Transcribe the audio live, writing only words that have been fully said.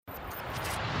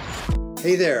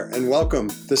Hey there, and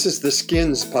welcome. This is the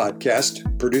Skins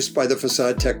podcast, produced by the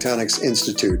Facade Tectonics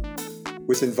Institute.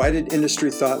 With invited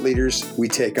industry thought leaders, we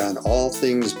take on all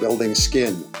things building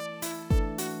skin.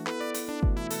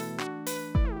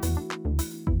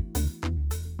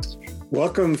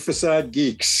 Welcome, Facade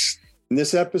Geeks. In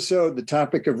this episode, the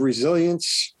topic of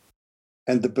resilience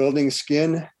and the building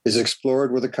skin is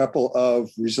explored with a couple of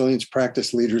resilience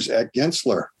practice leaders at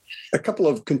Gensler. A couple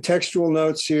of contextual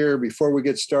notes here before we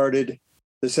get started.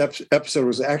 This episode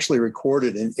was actually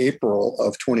recorded in April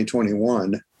of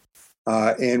 2021,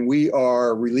 and we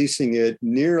are releasing it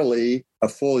nearly a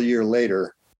full year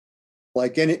later.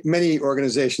 Like many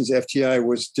organizations, FTI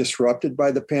was disrupted by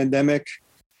the pandemic.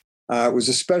 It was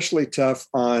especially tough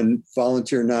on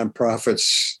volunteer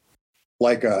nonprofits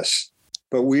like us.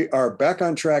 But we are back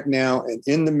on track now and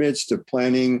in the midst of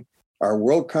planning our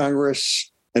World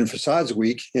Congress and Facades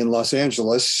Week in Los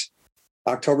Angeles,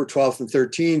 October 12th and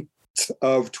 13th.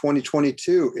 Of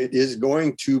 2022. It is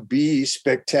going to be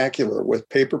spectacular with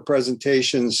paper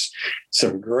presentations,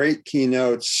 some great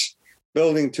keynotes,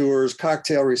 building tours,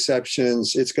 cocktail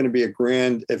receptions. It's going to be a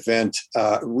grand event,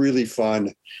 really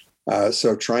fun.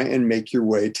 So try and make your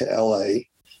way to LA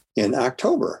in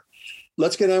October.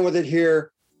 Let's get on with it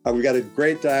here. We got a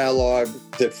great dialogue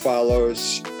that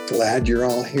follows. Glad you're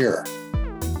all here.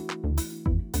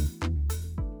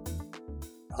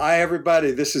 Hi,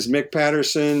 everybody. This is Mick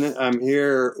Patterson. I'm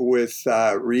here with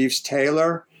Reeves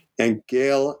Taylor and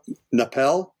Gail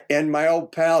Nappel and my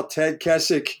old pal, Ted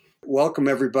Kessick. Welcome,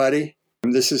 everybody.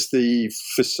 This is the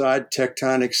Facade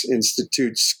Tectonics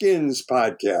Institute Skins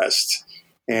podcast,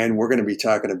 and we're going to be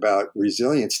talking about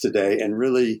resilience today and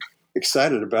really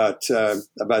excited about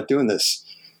doing this.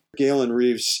 Gail and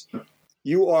Reeves,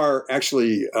 you are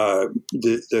actually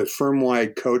the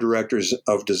firm-wide co-directors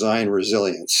of Design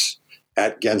Resilience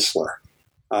at Gensler.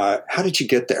 How did you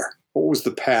get there? What was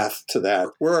the path to that?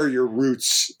 Where are your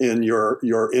roots in your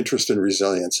interest in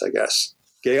resilience, I guess?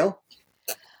 Gail?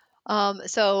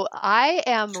 So I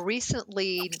am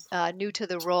recently new to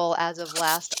the role as of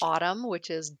last autumn, which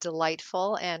is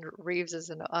delightful. And Reeves is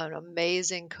an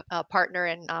amazing partner,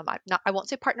 and I won't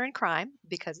say partner in crime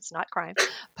because it's not crime.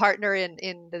 Partner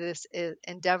in this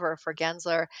endeavor for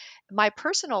Gensler. My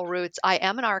personal roots: I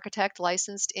am an architect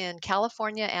licensed in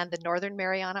California and the Northern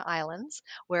Mariana Islands,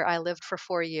 where I lived for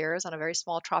 4 years on a very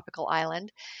small tropical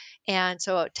island. And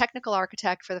so a technical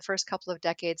architect for the first couple of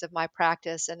decades of my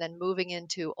practice, and then moving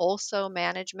into also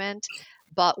management,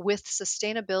 but with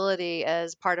sustainability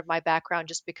as part of my background,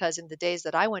 just because in the days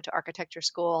that I went to architecture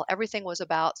school, everything was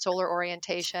about solar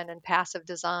orientation and passive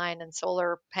design and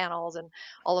solar panels and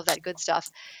all of that good stuff.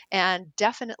 And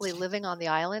definitely living on the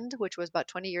island, which was about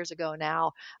 20 years ago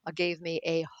now, gave me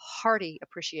a hearty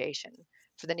appreciation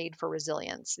for the need for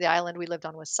resilience. The island we lived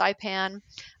on was Saipan,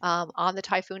 on the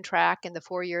typhoon track. In the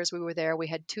 4 years we were there, we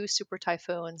had 2 super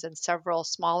typhoons and several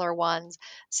smaller ones,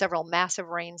 several massive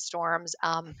rainstorms,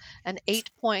 an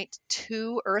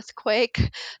 8.2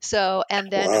 earthquake. So, and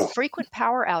then Wow. frequent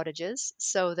power outages,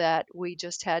 so that we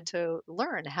just had to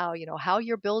learn how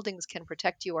your buildings can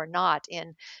protect you or not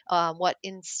in what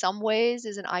in some ways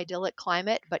is an idyllic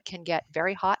climate, but can get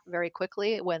very hot very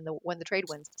quickly when the trade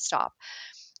winds stop.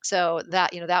 So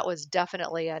that was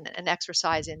definitely an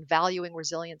exercise in valuing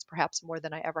resilience, perhaps more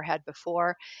than I ever had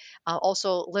before.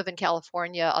 Also live in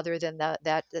California, other than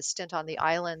that stint on the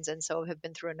islands, and so have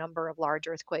been through a number of large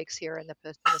earthquakes here in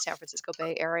the San Francisco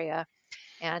Bay Area.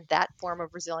 And that form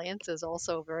of resilience is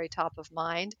also very top of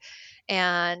mind.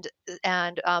 And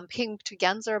came to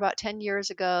Gensler about 10 years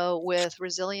ago with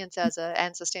resilience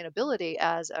and sustainability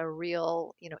as a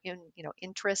real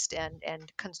interest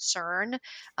and concern.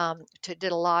 Did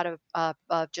a lot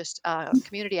of just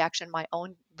community action, my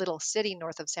own little city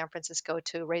north of San Francisco,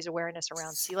 to raise awareness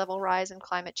around sea level rise and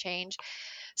climate change.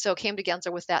 So came to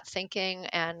Gensler with that thinking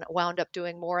and wound up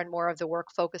doing more and more of the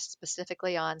work focused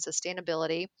specifically on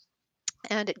sustainability.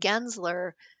 And at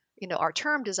Gensler, our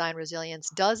term design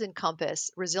resilience does encompass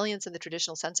resilience in the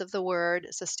traditional sense of the word,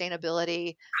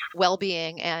 sustainability,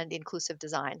 well-being, and inclusive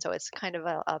design. So it's kind of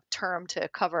a term to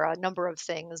cover a number of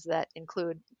things that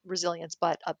include resilience,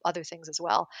 but other things as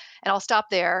well. And I'll stop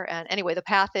there. And anyway, the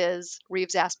path is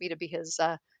Reeves asked me to be his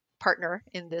partner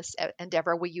in this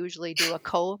endeavor. We usually do a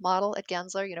co-model at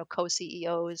Gensler,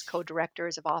 co-CEOs,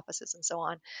 co-directors of offices, and so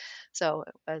on. So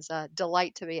it was a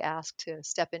delight to be asked to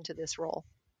step into this role.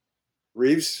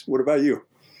 Reeves, what about you?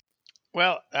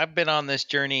 Well, I've been on this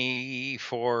journey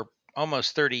for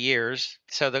almost 30 years.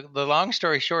 So the long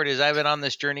story short is I've been on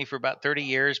this journey for about 30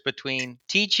 years between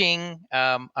teaching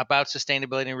about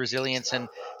sustainability and resilience. And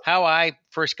how I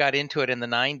first got into it in the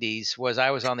 90s was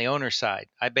I was on the owner side.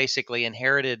 I basically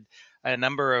inherited a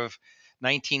number of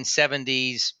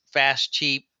 1970s fast,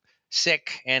 cheap,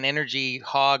 sick, and energy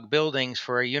hog buildings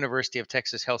for a University of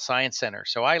Texas Health Science Center.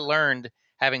 So I learned,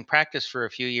 having practiced for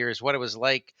a few years, what it was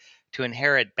like to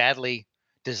inherit badly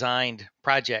designed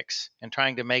projects and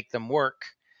trying to make them work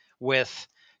with,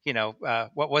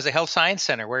 what was a health science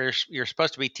center where you're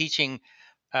supposed to be teaching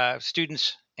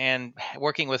students and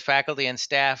working with faculty and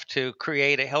staff to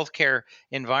create a healthcare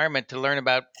environment to learn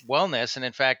about wellness, and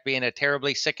in fact be in a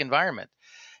terribly sick environment.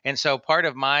 And so part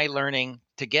of my learning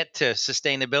to get to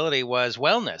sustainability was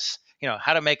wellness,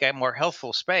 how to make a more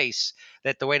healthful space,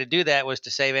 that the way to do that was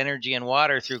to save energy and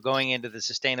water through going into the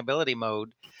sustainability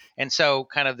mode. And so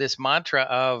kind of this mantra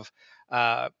of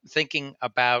thinking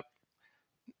about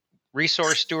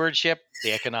resource stewardship,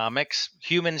 the economics,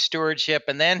 human stewardship.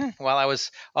 And then while I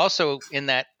was also in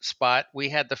that spot, we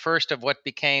had the first of what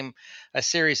became a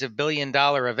series of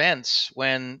billion-dollar events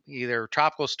when either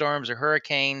tropical storms or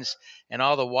hurricanes and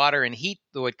all the water and heat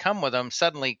that would come with them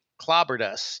suddenly clobbered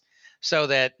us. So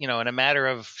that, in a matter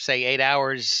of, say, 8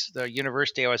 hours, the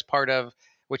university I was part of,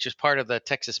 which is part of the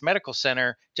Texas Medical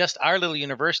Center, just our little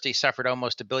university suffered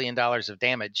almost $1 billion of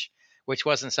damage, which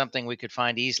wasn't something we could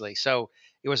find easily. So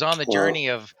it was on the journey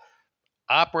of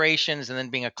operations and then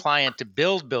being a client to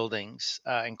build buildings,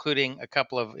 including a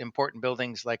couple of important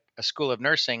buildings like a school of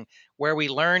nursing, where we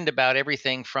learned about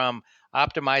everything from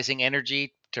optimizing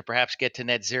energy to perhaps get to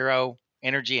net zero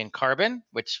energy and carbon,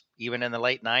 which even in the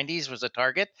late 90s was a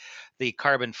target, the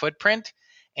carbon footprint.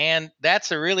 And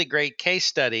that's a really great case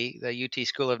study, the UT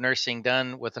School of Nursing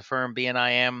done with the firm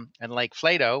BNIM and Lake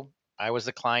Flato. I was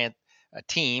the client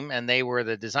team and they were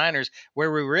the designers, where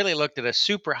we really looked at a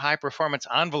super high performance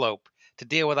envelope to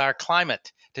deal with our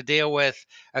climate, to deal with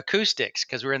acoustics,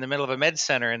 because we're in the middle of a med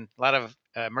center and a lot of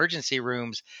emergency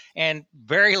rooms, and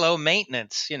very low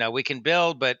maintenance. We can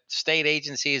build, but state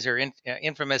agencies are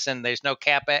infamous, and there's no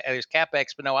there's capex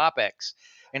but no opex.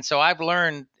 And so I've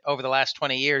learned over the last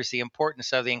 20 years the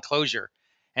importance of the enclosure.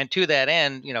 And to that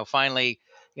end, finally,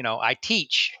 I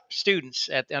teach students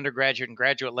at the undergraduate and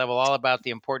graduate level all about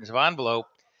the importance of envelope.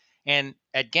 And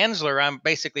at Gensler, I'm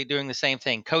basically doing the same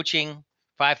thing, coaching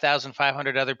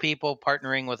 5,500 other people,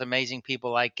 partnering with amazing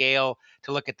people like Gail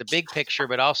to look at the big picture,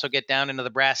 but also get down into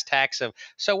the brass tacks of,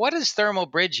 so what is thermal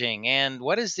bridging and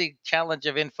what is the challenge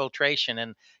of infiltration?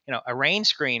 And, a rain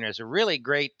screener is a really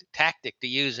great tactic to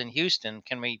use in Houston.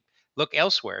 Can we look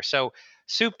elsewhere? So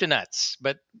soup to nuts,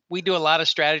 but we do a lot of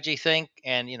strategy think,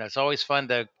 and, it's always fun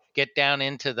to get down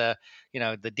into the,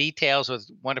 the details with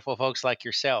wonderful folks like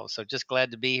yourselves. So just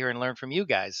glad to be here and learn from you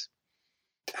guys.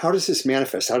 How does this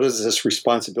manifest? How does this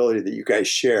responsibility that you guys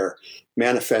share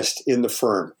manifest in the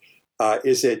firm?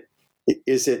 Is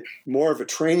it more of a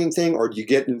training thing, or do you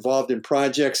get involved in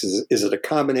projects? Is it a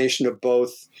combination of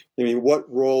both? I mean,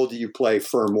 what role do you play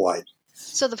firm-wide?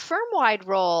 So the firm-wide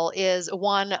role is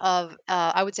one of,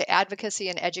 I would say, advocacy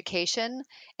and education,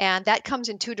 and that comes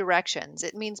in two directions.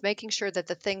 It means making sure that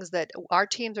the things that our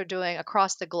teams are doing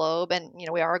across the globe, and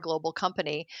we are a global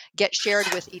company, get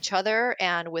shared with each other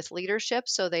and with leadership,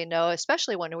 so they know,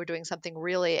 especially when we're doing something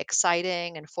really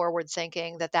exciting and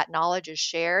forward-thinking, that knowledge is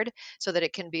shared so that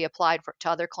it can be applied to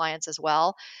other clients as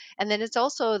well. And then it's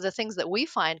also the things that we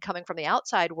find coming from the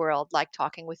outside world, like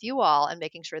talking with you all and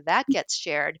making sure that gets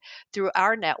shared through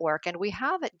our network. And we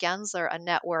have at Gensler a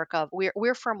network of,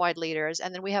 we're firm-wide leaders,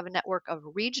 and then we have a network of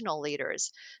regional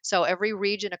leaders. So every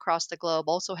region across the globe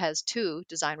also has 2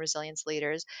 design resilience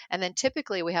leaders. And then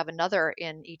typically we have another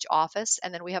in each office.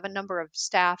 And then we have a number of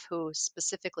staff who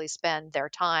specifically spend their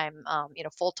time,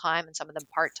 full-time and some of them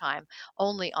part-time,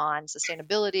 only on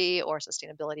sustainability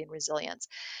and resilience.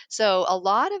 So a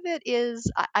lot of it is,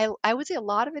 I would say a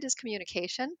lot of it is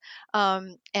communication.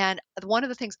 And one of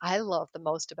the things I love the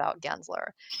most about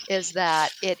Gensler is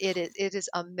that it is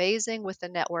amazing with the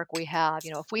network we have.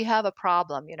 If we have a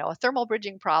problem, a thermal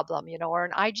bridging problem, or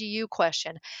an IGU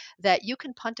question, that you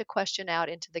can punt a question out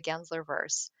into the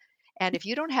Genslerverse. And if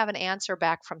you don't have an answer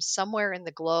back from somewhere in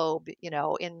the globe,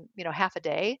 in half a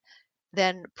day,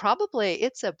 then probably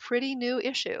it's a pretty new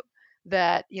issue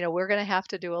that we're going to have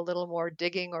to do a little more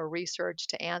digging or research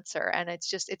to answer. And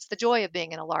it's the joy of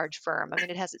being in a large firm. I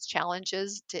mean, it has its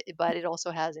challenges, but it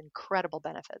also has incredible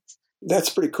benefits.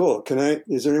 That's pretty cool.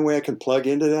 Is there any way I can plug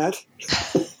into that?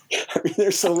 I mean,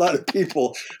 there's a lot of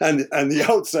people on the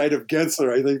outside of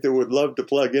Gensler, I think, that would love to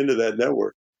plug into that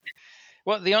network.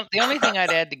 Well, the only thing I'd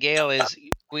add to Gail is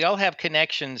we all have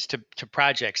connections to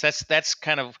projects. That's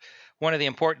kind of one of the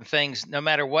important things. No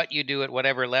matter what you do at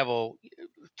whatever level,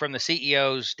 from the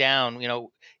CEOs down,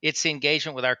 it's the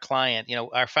engagement with our client.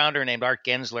 Our founder named Art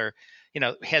Gensler,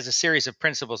 has a series of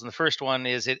principles, and the first one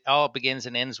is it all begins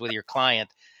and ends with your client.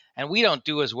 And we don't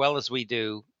do as well as we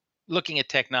do looking at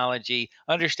technology,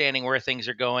 understanding where things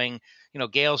are going.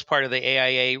 Gail's part of the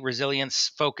AIA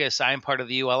Resilience Focus. I'm part of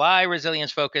the ULI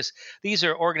Resilience Focus. These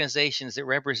are organizations that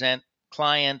represent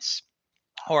clients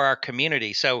or our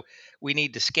community. So we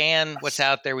need to scan what's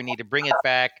out there. We need to bring it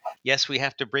back. Yes, we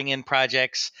have to bring in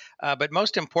projects, but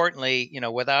most importantly,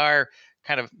 with our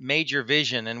kind of major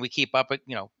vision, and we keep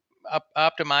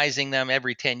optimizing them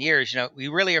every 10 years. We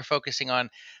really are focusing on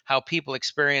how people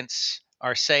experience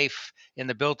are safe in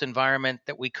the built environment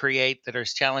that we create that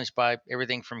is challenged by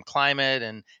everything from climate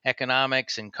and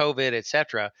economics and COVID, et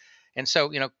cetera. And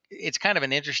so, it's kind of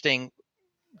an interesting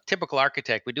typical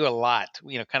architect. We do a lot,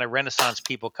 kind of Renaissance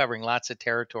people covering lots of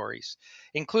territories,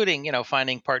 including,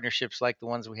 finding partnerships like the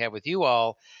ones we have with you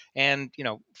all and,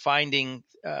 finding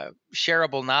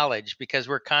shareable knowledge because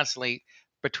we're constantly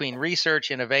between research,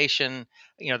 innovation,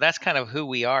 that's kind of who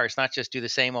we are. It's not just do the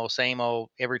same old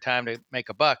every time to make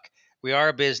a buck. We are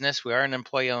a business. We are an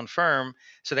employee-owned firm.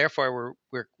 So therefore,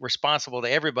 we're responsible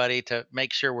to everybody to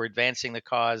make sure we're advancing the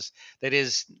cause that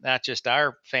is not just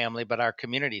our family, but our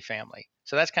community family.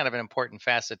 So that's kind of an important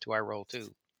facet to our role,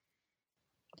 too.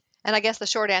 And I guess the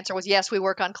short answer was yes, we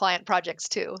work on client projects,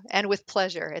 too, and with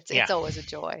pleasure. It's always a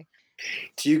joy.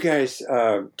 Do you guys,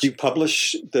 do you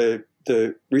publish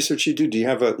the research you do? Do you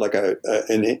have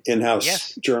an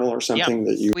in-house journal or something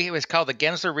that you? It's called the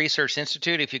Gensler Research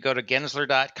Institute. If you go to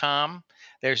gensler.com,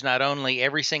 there's not only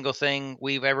every single thing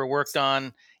we've ever worked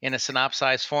on in a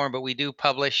synopsized form, but we do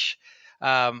publish.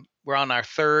 We're on our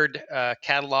third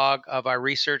catalog of our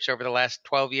research over the last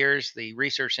 12 years. The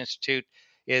Research Institute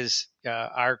is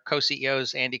our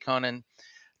co-CEOs, Andy Cohen,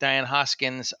 Diane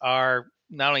Hoskins, are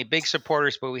not only big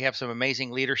supporters, but we have some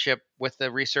amazing leadership with the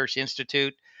Research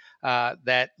Institute.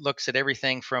 That looks at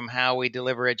everything from how we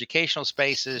deliver educational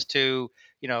spaces to,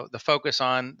 the focus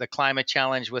on the climate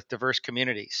challenge with diverse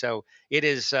communities. So it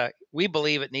is, we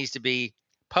believe it needs to be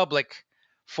public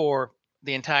for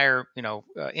the entire,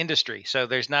 industry. So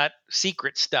there's not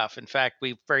secret stuff. In fact,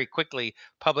 we very quickly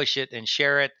publish it and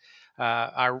share it.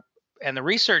 And the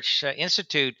Research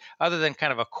Institute, other than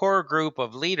kind of a core group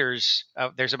of leaders,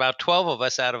 there's about 12 of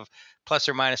us out of plus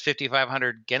or minus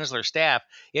 5,500 Gensler staff.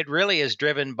 It really is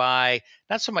driven by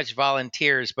not so much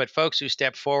volunteers, but folks who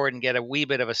step forward and get a wee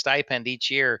bit of a stipend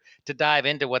each year to dive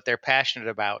into what they're passionate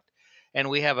about. And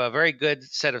we have a very good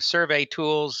set of survey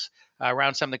tools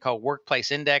around something called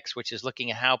Workplace Index, which is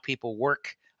looking at how people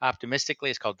work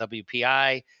optimistically. It's called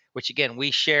WPI, which again,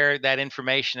 we share that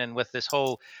information. And with this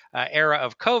whole era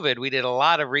of COVID, we did a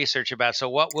lot of research about, so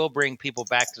what will bring people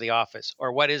back to the office,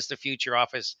 or what is the future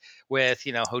office with,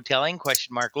 hoteling ?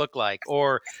 Look like,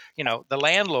 or, the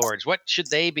landlords, what should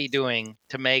they be doing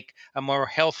to make a more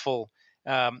healthful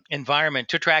environment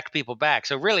to attract people back?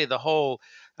 So really the whole,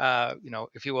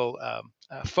 if you will,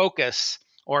 focus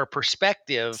or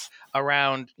perspective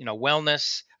around,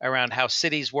 wellness, around how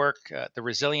cities work, the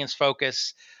resilience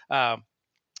focus,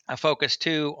 a focus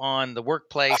too on the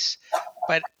workplace.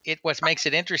 But what makes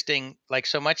it interesting, like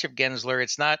so much of Gensler,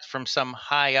 it's not from some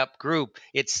high up group.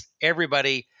 It's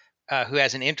everybody who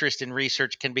has an interest in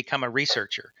research can become a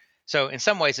researcher. So in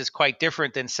some ways, it's quite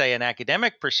different than, say, an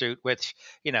academic pursuit, which,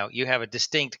 you have a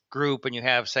distinct group and you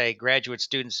have, say, graduate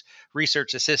students,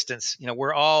 research assistants.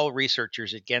 We're all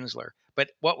researchers at Gensler.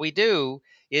 But what we do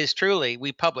is truly,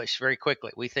 we publish very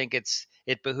quickly. We think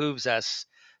it behooves us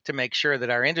to make sure that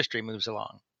our industry moves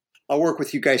along. I'll work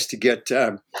with you guys to get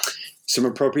some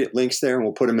appropriate links there, and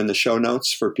we'll put them in the show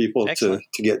notes for people to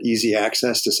get easy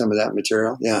access to some of that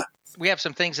material. Yeah. We have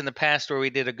some things in the past where we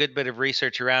did a good bit of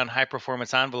research around high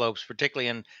performance envelopes, particularly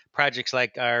in projects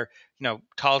like our,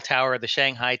 tall tower, the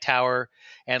Shanghai Tower,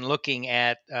 and looking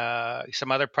at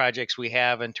some other projects we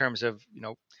have in terms of,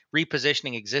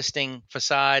 repositioning existing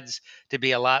facades to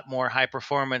be a lot more high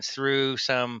performance through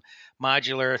some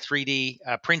modular 3D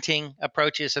printing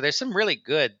approaches. So there's some really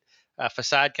good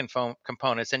facade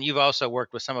components. And you've also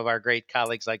worked with some of our great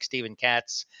colleagues like Stephen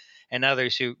Katz and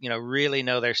others who, really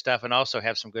know their stuff and also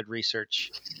have some good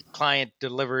research, client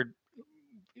delivered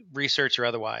research or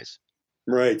otherwise.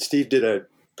 Right. Steve did a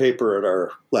paper at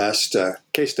our last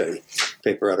case study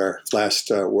paper at our last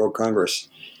World Congress.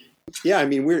 Yeah, I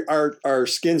mean, our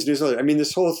Skins newsletter. I mean,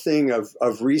 this whole thing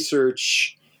of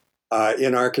research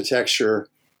in architecture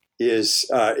is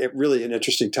really an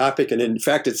interesting topic, and in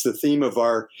fact, it's the theme of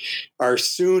our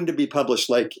soon to be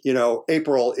published,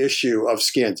 April issue of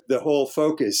Skins. The whole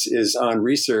focus is on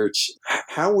research.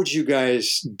 How would you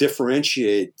guys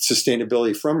differentiate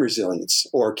sustainability from resilience,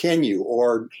 or can you,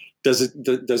 or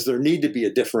does there need to be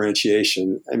a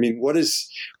differentiation? I mean, what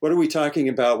are we talking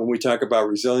about when we talk about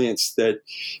resilience that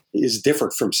is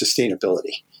different from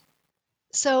sustainability?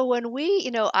 So when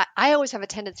I always have a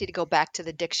tendency to go back to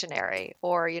the dictionary,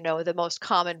 or the most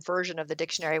common version of the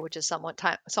dictionary, which is somewhat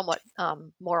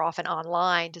more often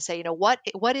online, to say,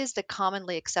 what is the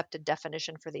commonly accepted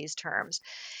definition for these terms?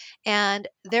 And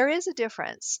there is a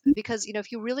difference because,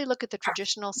 if you really look at the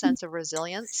traditional sense of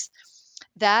resilience,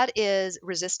 that is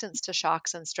resistance to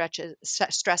shocks and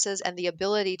stresses, and the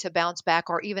ability to bounce back,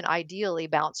 or even ideally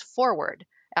bounce forward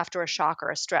after a shock or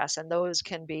a stress. And those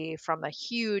can be from a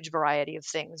huge variety of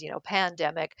things,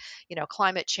 pandemic,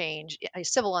 climate change,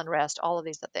 civil unrest, all of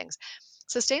these things.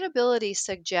 Sustainability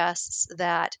suggests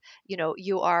that,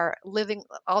 you are living,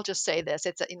 I'll just say this,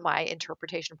 it's in my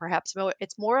interpretation, perhaps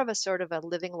it's more of a sort of a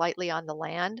living lightly on the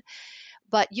land,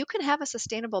 but you can have a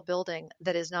sustainable building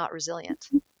that is not resilient.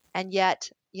 And yet,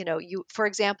 for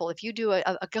example, if you do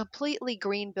a completely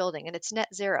green building and it's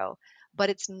net zero, but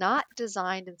it's not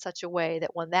designed in such a way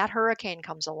that when that hurricane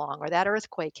comes along or that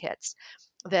earthquake hits,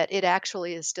 that it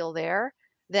actually is still there,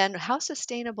 then how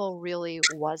sustainable really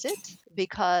was it?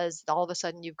 Because all of a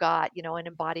sudden you've got, an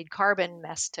embodied carbon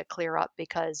mess to clear up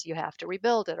because you have to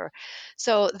rebuild it. Or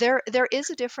so there is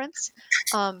a difference.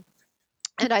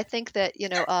 And I think that,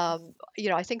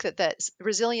 I think that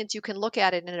resilience, you can look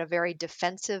at it in a very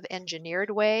defensive,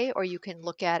 engineered way, or you can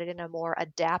look at it in a more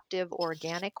adaptive,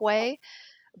 organic way.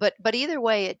 But either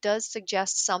way, it does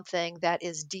suggest something that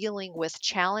is dealing with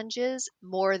challenges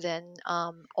more than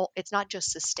it's not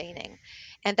just sustaining.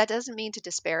 And that doesn't mean to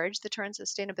disparage the term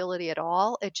sustainability at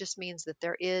all. It just means that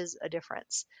there is a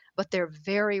difference, but they're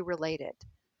very related.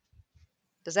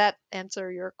 Does that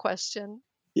answer your question?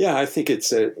 Yeah, I think it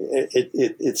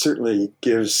certainly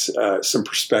gives some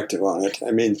perspective on it.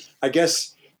 I mean, I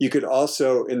guess you could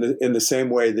also, in the same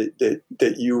way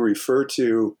that you refer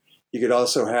to, you could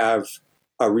also have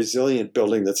a resilient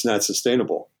building that's not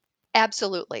sustainable.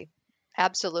 Absolutely.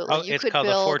 Oh, You it's could called a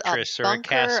build fortress a or a bunker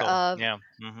castle. of. Yeah.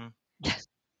 Mm-hmm.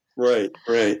 Right.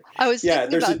 I was Yeah,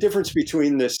 thinking there's a about. difference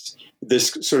between this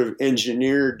sort of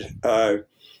engineered,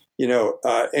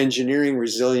 engineering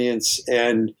resilience.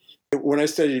 And when I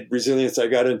studied resilience, I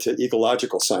got into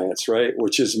ecological science, right,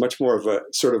 which is much more of a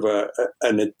sort of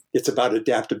it's about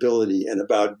adaptability and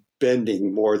about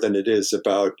bending more than it is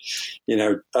about,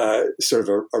 sort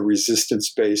of a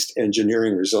resistance-based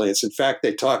engineering resilience. In fact,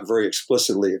 they talk very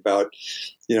explicitly about,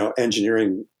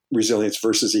 engineering resilience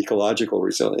versus ecological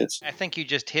resilience. I think you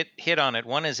just hit on it.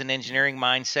 One is an engineering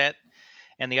mindset,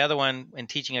 and the other one, in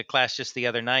teaching a class just the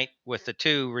other night with the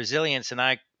two, resilience, and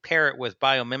I pair it with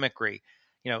biomimicry.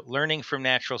 Learning from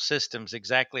natural systems,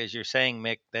 exactly as you're saying,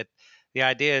 Mick. That the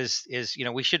idea is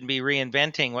we shouldn't be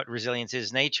reinventing what resilience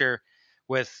is. Nature,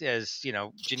 with as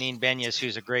Janine Benyus,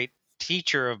 who's a great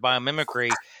teacher of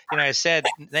biomimicry, has said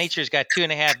nature's got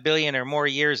 2.5 billion or more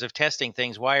years of testing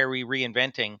things. Why are we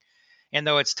reinventing? And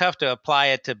though it's tough to apply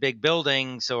it to big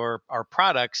buildings or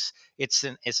products, it's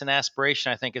an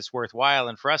aspiration. I think it's worthwhile.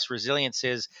 And for us, resilience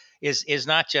is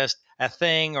not just a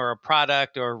thing or a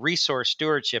product or resource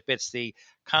stewardship. It's the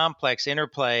complex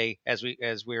interplay, as we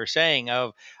were saying,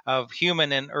 of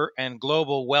human and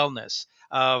global wellness,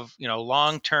 of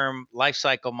long-term life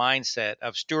cycle mindset,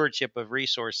 of stewardship of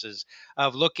resources,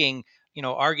 of looking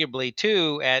arguably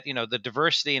too at the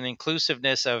diversity and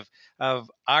inclusiveness of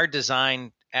our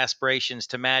design aspirations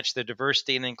to match the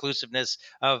diversity and inclusiveness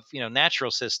of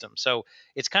natural systems. So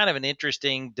it's kind of an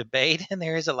interesting debate, and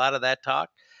there is a lot of that talk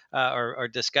or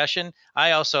discussion.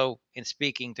 I also, in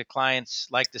speaking to clients,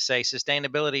 like to say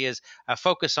sustainability is a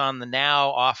focus on the now,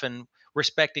 often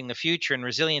respecting the future, and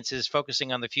resilience is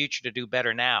focusing on the future to do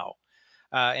better now.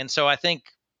 And so I think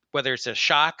whether it's a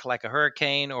shock like a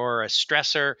hurricane or a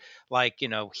stressor like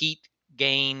heat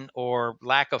gain or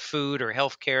lack of food or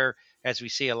healthcare, as we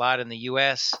see a lot in the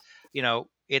U.S.,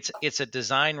 it's a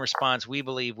design response we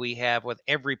believe we have with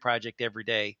every project every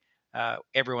day,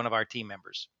 every one of our team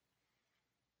members.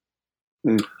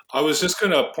 I was just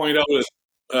going to point out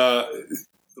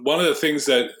one of the things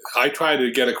that I try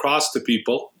to get across to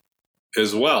people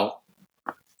as well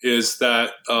is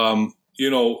that,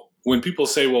 when people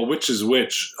say, well, which is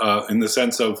which, in the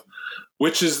sense of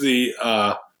which is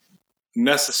the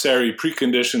necessary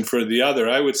precondition for the other,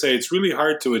 I would say it's really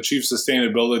hard to achieve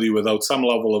sustainability without some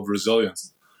level of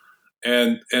resilience.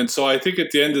 And so I think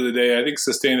at the end of the day, I think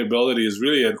sustainability is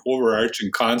really an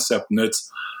overarching concept,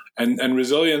 and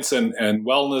resilience and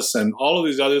wellness and all of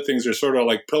these other things are sort of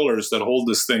like pillars that hold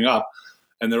this thing up,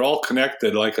 and they're all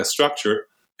connected like a structure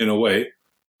in a way.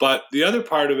 But the other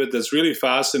part of it that's really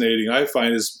fascinating, I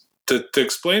find, is to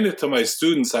explain it to my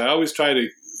students. I always try to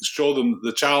show them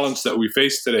the challenge that we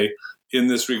face today in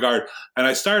this regard. And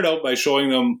I start out by showing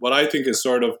them what I think is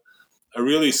sort of a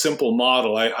really simple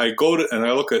model. I go to and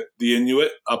I look at the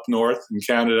Inuit up north in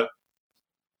Canada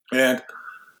and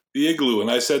the igloo. And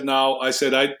I said,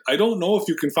 I don't know if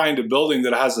you can find a building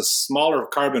that has a smaller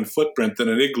carbon footprint than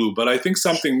an igloo, but I think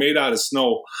something made out of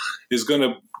snow is going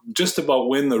to just about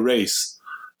win the race.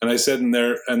 And I said, in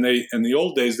the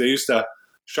old days, they used to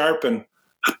sharpen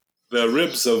the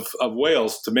ribs of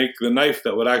whales to make the knife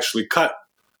that would actually cut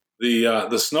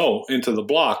the snow into the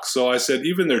block. So I said,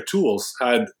 even their tools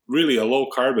had really a low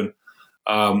carbon,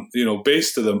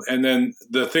 base to them. And then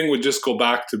the thing would just go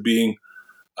back to being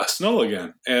snow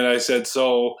again. And I said,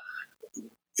 so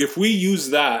if we use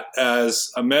that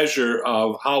as a measure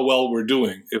of how well we're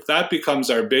doing, if that becomes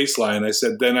our baseline, I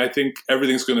said, then I think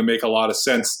everything's going to make a lot of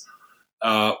sense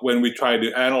when we try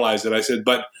to analyze it. I said,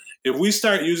 but if we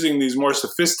start using these more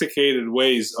sophisticated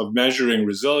ways of measuring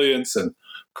resilience and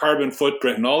carbon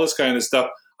footprint and all this kind of stuff,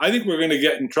 I think we're going to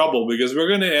get in trouble because we're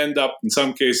going to end up in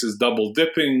some cases double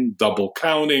dipping, double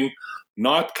counting,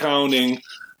 not counting,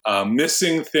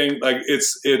 missing things. Like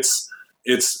it's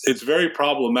very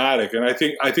problematic. And I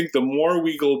think the more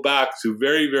we go back to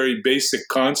very, very basic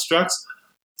constructs,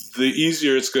 the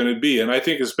easier it's going to be. And I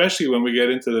think especially when we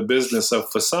get into the business of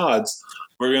facades,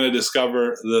 we're going to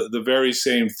discover the very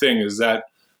same thing, is that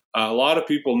a lot of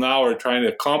people now are trying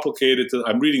to complicate it.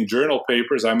 I'm reading journal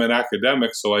papers. I'm an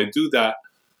academic, so I do that.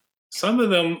 Some of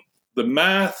them, the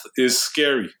math is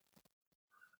scary.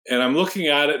 And I'm looking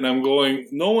at it and I'm going,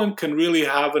 no one can really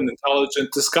have an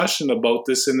intelligent discussion about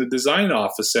this in the design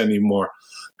office anymore,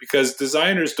 because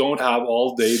designers don't have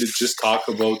all day to just talk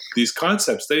about these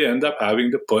concepts. They end up having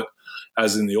to put,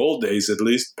 as in the old days at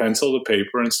least, pencil to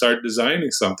paper and start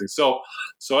designing something. So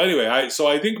anyway, I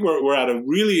think we're at a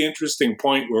really interesting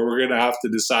point where we're going to have to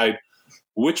decide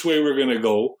which way we're going to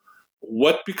go,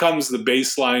 what becomes the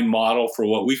baseline model for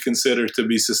what we consider to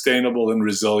be sustainable and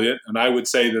resilient. And I would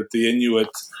say that the Inuit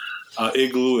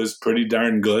igloo is pretty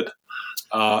darn good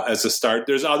as a start.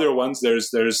 There's other ones.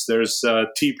 There's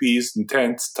teepees and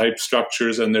tents type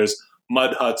structures, and there's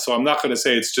mud huts. So I'm not going to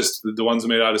say it's just the ones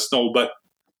made out of snow, but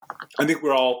I think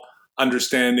we're all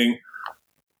understanding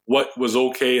what was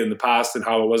okay in the past and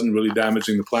how it wasn't really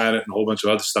damaging the planet and a whole bunch of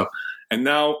other stuff. And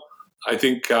now I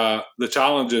think the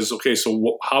challenge is, okay,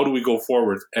 so how do we go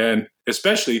forward? And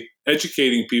especially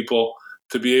educating people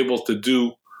to be able to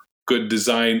do good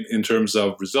design in terms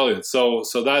of resilience. So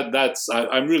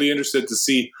I'm really interested to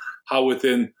see how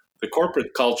within the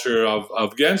corporate culture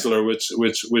of Gensler,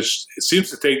 which seems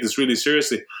to take this really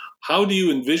seriously, how do you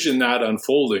envision that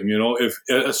unfolding? If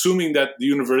assuming that the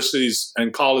universities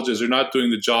and colleges are not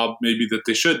doing the job maybe that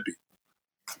they should be.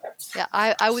 Yeah,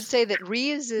 I would say that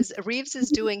Reeves is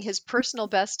doing his personal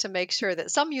best to make sure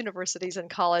that some universities and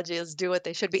colleges do what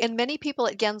they should be. And many people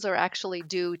at Gensler actually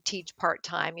do teach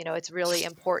part-time. It's really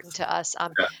important to us,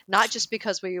 not just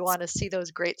because we want to see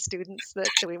those great students that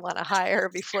we want to hire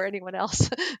before anyone else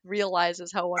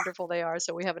realizes how wonderful they are.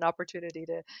 So we have an opportunity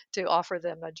to offer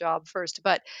them a job first.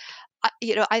 But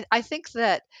I think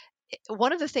that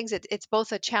one of the things that it's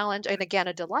both a challenge and again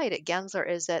a delight at Gensler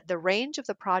is that the range of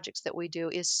the projects that we do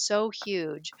is so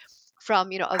huge, from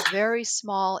a very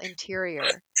small interior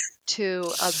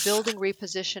to a building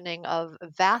repositioning of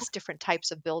vast different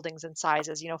types of buildings and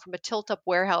sizes, from a tilt-up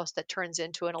warehouse that turns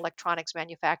into an electronics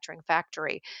manufacturing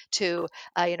factory to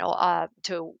a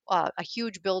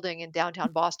huge building in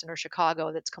downtown Boston or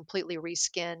Chicago that's completely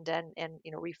reskinned and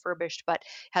refurbished, but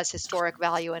has historic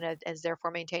value and is therefore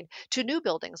maintained, to new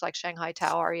buildings like Shanghai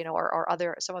Tower,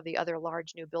 or some of the other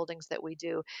large new buildings that we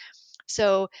do.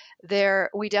 So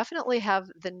we definitely have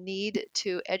the need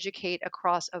to educate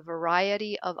across a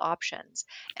variety of options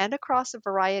and across a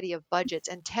variety of budgets.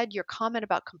 And Ted, your comment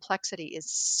about complexity is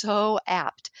so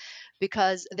apt,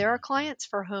 because there are clients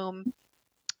for whom,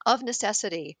 of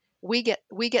necessity, we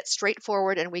get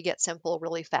straightforward and we get simple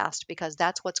really fast, because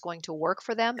that's what's going to work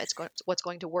for them. It's what's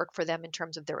going to work for them in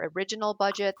terms of their original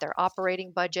budget, their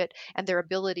operating budget, and their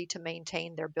ability to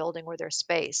maintain their building or their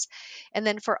space. And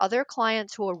then for other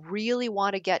clients who really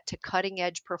want to get to cutting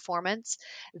edge performance,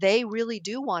 they really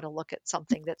do want to look at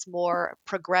something that's more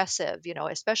progressive,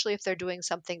 especially if they're doing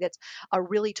something that's a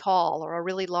really tall or a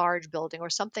really large building or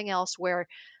something else where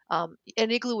an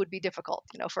igloo would be difficult,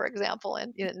 for example,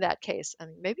 in that case. I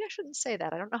mean, maybe I shouldn't say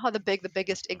that. I don't know how the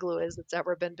biggest igloo is that's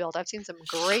ever been built. I've seen some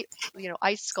great,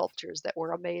 ice sculptures that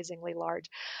were amazingly large.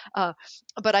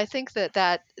 But I think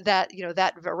that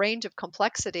range of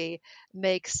complexity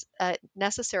makes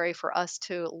necessary for us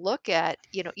to look at,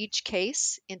 each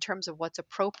case in terms of what's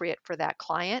appropriate for that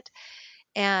client.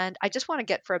 And I just want to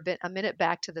get for a minute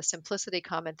back to the simplicity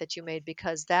comment that you made,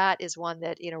 because that is one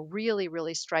that, really,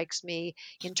 really strikes me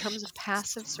in terms of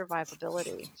passive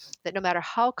survivability. That no matter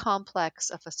how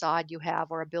complex a facade you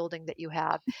have or a building that you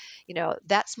have,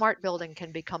 that smart building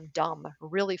can become dumb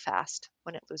really fast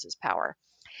when it loses power.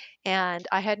 And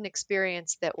I had an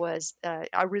experience that was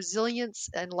a resilience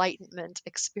enlightenment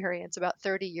experience about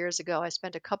 30 years ago. I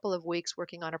spent a couple of weeks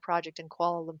working on a project in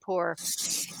Kuala Lumpur.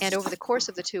 And over the course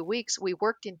of the 2 weeks, we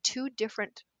worked in two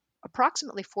different,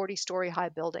 approximately 40-story high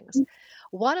buildings.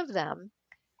 One of them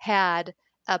had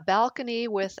a balcony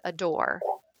with a door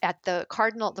at the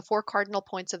four cardinal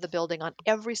points of the building on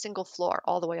every single floor,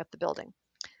 all the way up the building.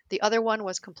 The other one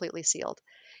was completely sealed.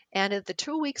 And in the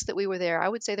 2 weeks that we were there, I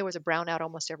would say there was a brownout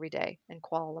almost every day in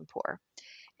Kuala Lumpur.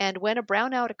 And when a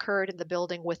brownout occurred in the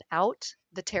building without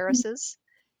the terraces,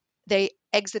 they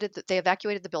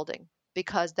evacuated the building,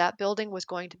 because that building was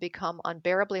going to become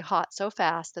unbearably hot so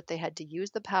fast that they had to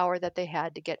use the power that they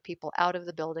had to get people out of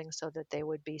the building so that they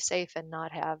would be safe and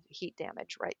not have heat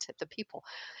damage, right, to the people.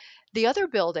 The other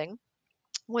building,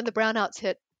 when the brownouts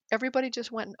hit, everybody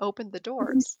just went and opened the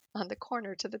doors on the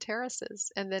corner to the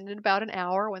terraces. And then in about an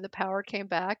hour, when the power came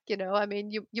back, you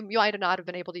might not have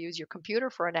been able to use your computer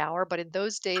for an hour, but in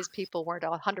those days, people weren't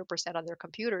 100% on their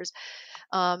computers.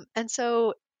 And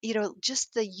so,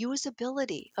 just the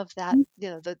usability of that,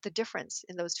 the difference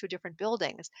in those two different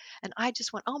buildings. And I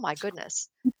just went, oh my goodness,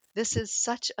 this is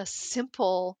such a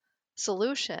simple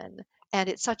solution. And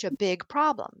it's such a big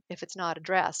problem if it's not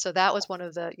addressed. So that was one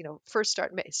of the, first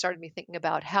started me thinking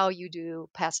about how you do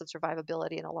passive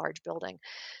survivability in a large building.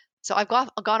 So I've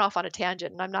gone off on a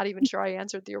tangent, and I'm not even sure I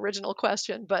answered the original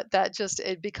question, but that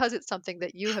because it's something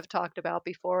that you have talked about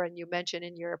before and you mentioned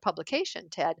in your publication,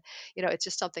 Ted, it's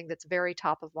just something that's very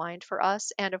top of mind for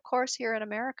us. And of course, here in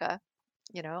America,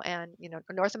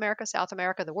 North America, South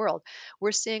America, the world,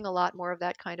 we're seeing a lot more of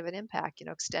that kind of an impact,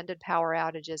 extended power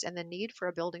outages and the need for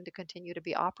a building to continue to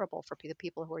be operable for the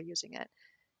people who are using it.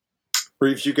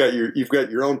 Reeves, you've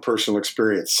got your own personal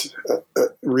experience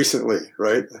recently,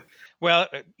 right? Well,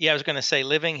 yeah, I was going to say,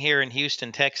 living here in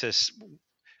Houston, Texas,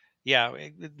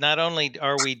 not only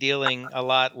are we dealing a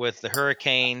lot with the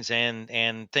hurricanes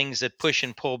and things that push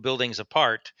and pull buildings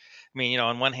apart. I mean,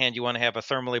 on one hand, you want to have a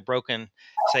thermally broken,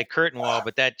 say, curtain wall,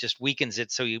 but that just weakens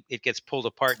it, so it gets pulled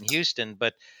apart in Houston.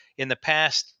 But in the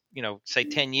past, say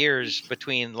 10 years,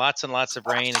 between lots and lots of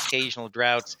rain, occasional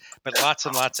droughts, but lots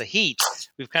and lots of heat,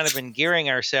 we've kind of been gearing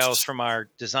ourselves from our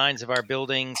designs of our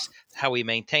buildings, how we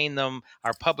maintain them,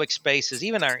 our public spaces,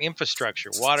 even our infrastructure,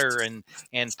 water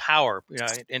and power,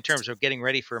 in terms of getting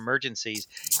ready for emergencies,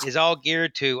 is all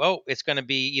geared to, it's going to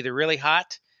be either really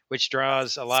hot, which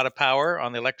draws a lot of power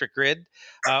on the electric grid,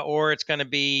 or it's going to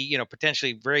be,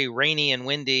 potentially very rainy and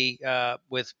windy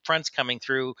with fronts coming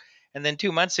through. And then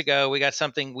 2 months ago, we got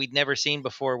something we'd never seen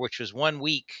before, which was 1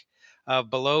 week of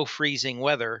below freezing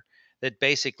weather that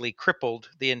basically crippled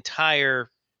the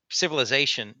entire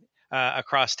civilization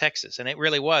across Texas. And it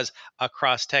really was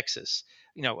across Texas.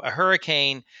 A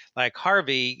hurricane like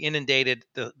Harvey inundated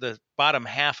the bottom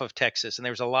half of Texas, and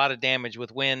there was a lot of damage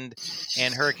with wind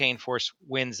and hurricane force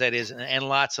winds, that is, and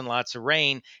lots of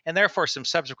rain, and therefore some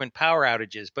subsequent power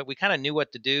outages. But we kind of knew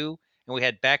what to do, and we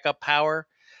had backup power.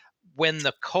 When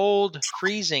the cold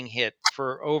freezing hit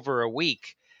for over a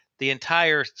week, the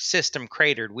entire system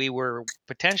cratered. We were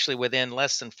potentially within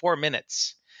less than 4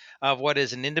 minutes of what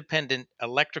is an independent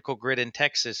electrical grid in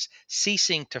Texas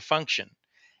ceasing to function.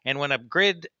 And when a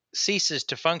grid ceases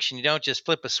to function, you don't just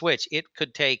flip a switch. It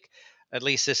could take, at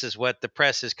least this is what the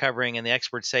press is covering and the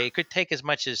experts say, it could take as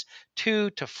much as 2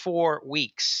 to 4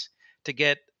 weeks to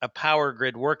get a power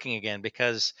grid working again,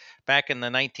 because back in the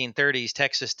 1930s,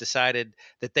 Texas decided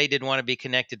that they didn't want to be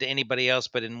connected to anybody else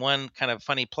but in one kind of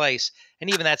funny place. And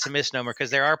even that's a misnomer, because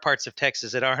there are parts of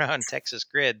Texas that aren't on Texas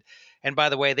grid. And by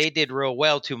the way, they did real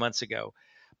well 2 months ago.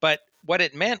 But what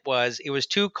it meant was it was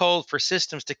too cold for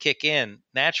systems to kick in.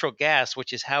 Natural gas,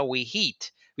 which is how we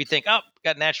heat. We think,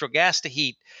 got natural gas to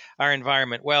heat our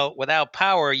environment. Well, without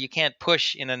power, you can't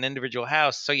push in an individual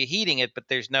house. So you're heating it, but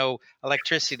there's no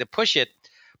electricity to push it.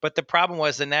 But the problem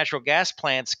was the natural gas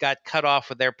plants got cut off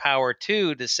with their power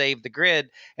too to save the grid.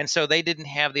 And so they didn't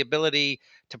have the ability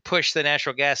to push the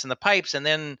natural gas in the pipes. And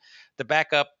then the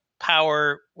backup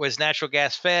power was natural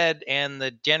gas fed and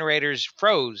the generators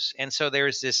froze. And so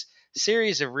there's this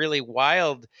series of really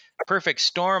wild, perfect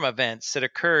storm events that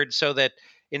occurred, so that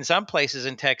in some places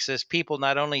in Texas, people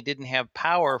not only didn't have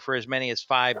power for as many as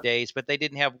 5 days, but they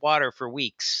didn't have water for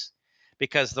weeks,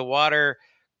 because the water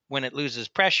when it loses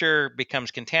pressure,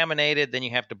 becomes contaminated, then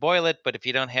you have to boil it. But if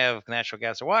you don't have natural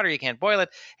gas or water, you can't boil it.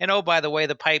 And oh, by the way,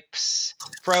 the pipes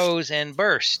froze and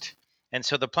burst. And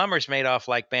so the plumbers made off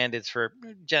like bandits, for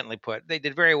gently put. They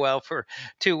did very well for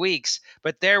 2 weeks,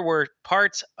 but there were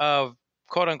parts of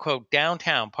quote unquote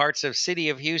downtown, parts of city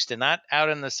of Houston, not out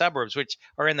in the suburbs, which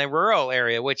are in the rural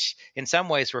area, which in some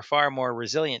ways were far more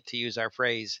resilient, to use our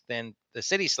phrase, than the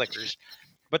city slickers.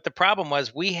 But the problem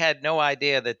was we had no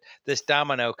idea that this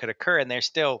domino could occur, and they're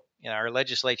still, our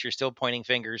legislature is still pointing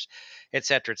fingers, et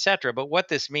cetera, et cetera. But what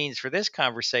this means for this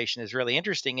conversation is really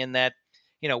interesting in that,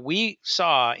 we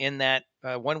saw in that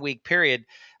 1 week period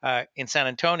in San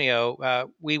Antonio,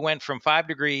 we went from 5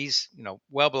 degrees,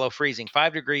 well below freezing,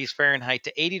 5 degrees Fahrenheit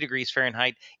to 80 degrees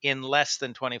Fahrenheit in less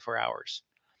than 24 hours.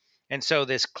 And so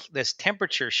this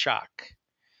temperature shock,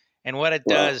 and what it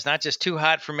does, not just too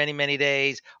hot for many, many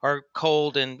days, or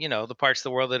cold in, the parts of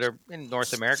the world that are in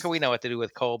North America, we know what to do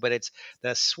with cold, but it's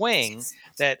the swing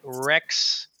that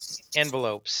wrecks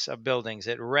envelopes of buildings.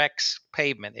 It wrecks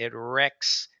pavement. It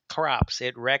wrecks crops.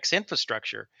 It wrecks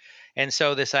infrastructure. And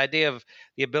so this idea of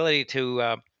the ability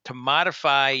to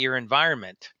modify your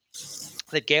environment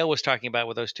that Gail was talking about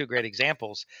with those 2 great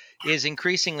examples is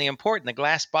increasingly important. The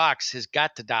glass box has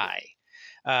got to die.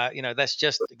 That's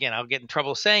just, again, I'll get in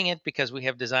trouble saying it because we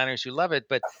have designers who love it,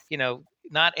 but,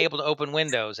 not able to open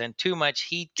windows and too much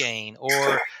heat gain,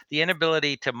 or the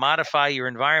inability to modify your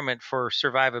environment for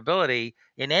survivability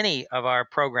in any of our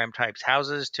program types,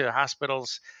 houses to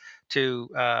hospitals to,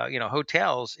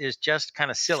 hotels, is just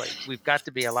kind of silly. We've got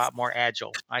to be a lot more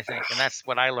agile, I think. And that's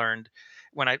what I learned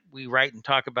when we write and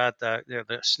talk about the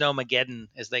snowmageddon,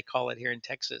 as they call it here in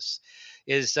Texas,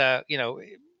 is,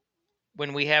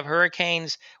 when we have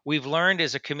hurricanes, we've learned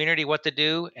as a community what to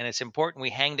do, and it's important we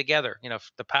hang together.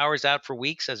 If the power's out for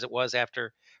weeks, as it was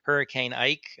after Hurricane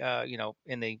Ike,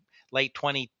 in the late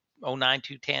 2009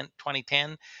 to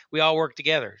 2010, we all worked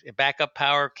together. Backup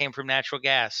power came from natural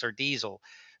gas or diesel.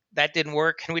 That didn't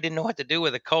work, and we didn't know what to do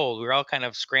with the cold. We were all kind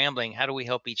of scrambling. How do we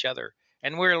help each other?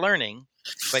 And we're learning,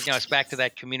 but it's back to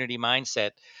that community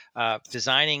mindset,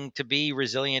 designing to be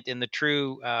resilient in the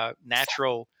true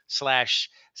natural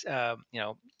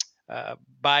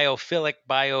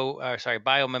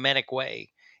biomimetic way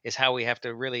is how we have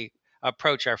to really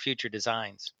approach our future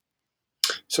designs.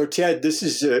 So Ted, this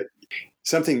is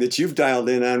something that you've dialed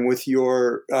in on with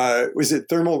your, was it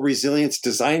Thermal Resilience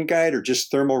Design Guide or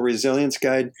just Thermal Resilience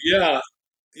Guide? Yeah,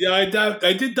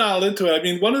 I did dial into it. I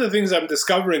mean, one of the things I'm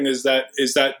discovering is that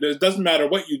it doesn't matter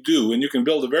what you do, and you can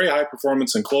build a very high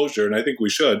performance enclosure, and I think we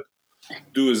should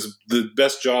do is the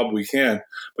best job we can.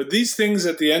 But these things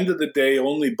at the end of the day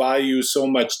only buy you so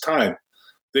much time.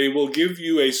 They will give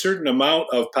you a certain amount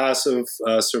of passive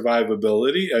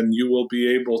survivability, and you will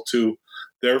be able to,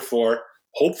 therefore,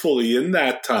 hopefully in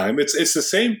that time, it's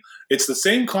the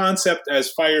same concept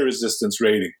as fire resistance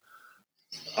rating.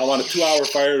 I want a 2-hour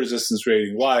fire resistance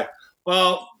rating. Why?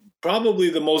 Well, probably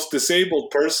the most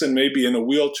disabled person, maybe in a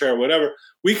wheelchair, whatever,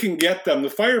 we can get them. The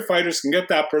firefighters can get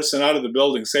that person out of the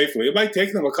building safely. It might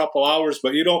take them a couple hours,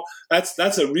 but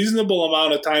that's a reasonable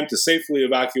amount of time to safely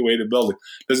evacuate a building.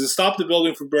 Does it stop the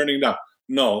building from burning down?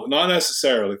 No, not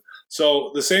necessarily. So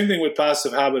the same thing with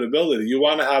passive habitability. You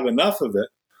want to have enough of it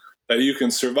that you can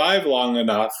survive long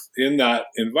enough in that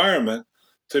environment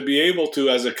to be able to,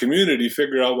 as a community,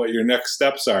 figure out what your next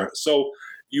steps are. So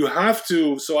you have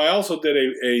to. So I also did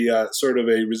a sort of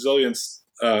a resilience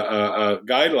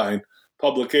guideline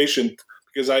publication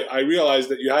because I realized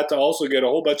that you had to also get a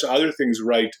whole bunch of other things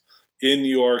right in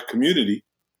your community.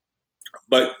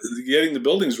 But getting the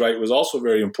buildings right was also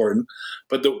very important.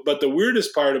 But the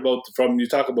weirdest part from you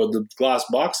talk about the glass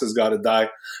box has got to die.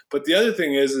 But the other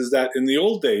thing is that in the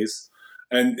old days,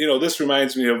 and this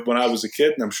reminds me of when I was a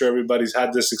kid, and I'm sure everybody's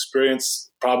had this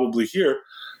experience probably here.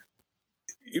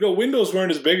 Windows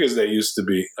weren't as big as they used to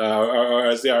be, or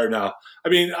as they are now. I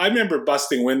mean, I remember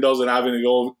busting windows and having to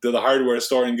go to the hardware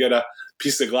store and get a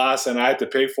piece of glass, and I had to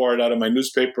pay for it out of my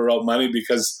newspaper route money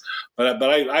because, but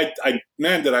I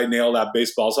man, did I nail that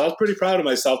baseball. So I was pretty proud of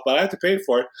myself, but I had to pay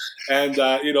for it. And,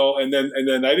 and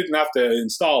then I didn't have to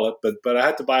install it, but I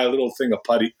had to buy a little thing of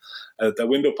putty, the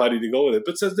window putty to go with it.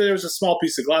 But so there's a small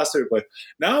piece of glass there. But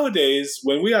nowadays,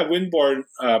 when we have windborne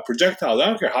projectiles, I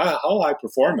don't care how high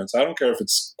performance. I don't care if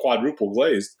it's quadruple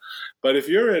glazed. But if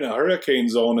you're in a hurricane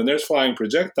zone and there's flying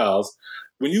projectiles,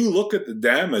 when you look at the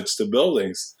damage to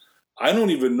buildings, I don't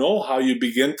even know how you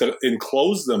begin to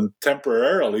enclose them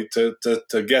temporarily to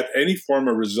get any form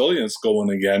of resilience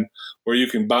going again, where you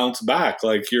can bounce back.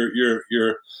 Like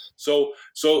so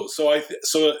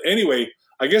anyway,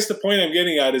 I guess the point I'm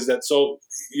getting at is that so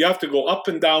you have to go up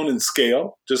and down in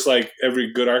scale, just like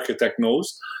every good architect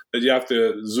knows, that you have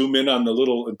to zoom in on the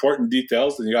little important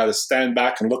details, and you got to stand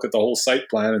back and look at the whole site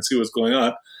plan and see what's going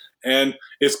on. And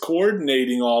it's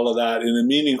coordinating all of that in a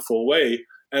meaningful way.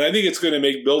 And I think it's going to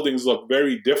make buildings look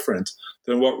very different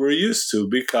than what we're used to,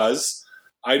 because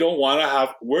I don't want to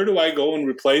have, where do I go and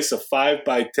replace a 5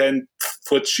 by 10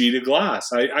 foot sheet of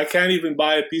glass? I can't even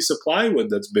buy a piece of plywood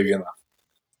that's big enough.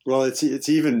 Well, it's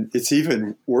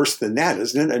even worse than that,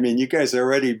 isn't it? I mean, you guys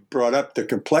already brought up the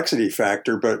complexity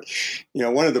factor, but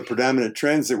one of the predominant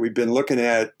trends that we've been looking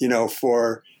at,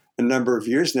 for a number of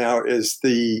years now is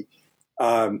the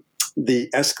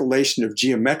escalation of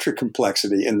geometric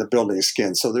complexity in the building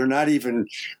skin. So they're not even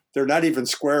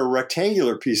square or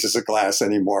rectangular pieces of glass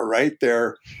anymore, right?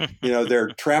 They're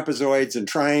trapezoids and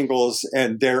triangles,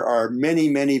 and there are many,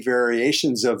 many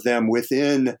variations of them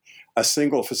within a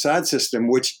single facade system,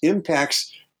 which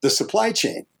impacts the supply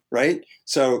chain, right?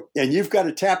 So, and you've got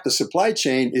to tap the supply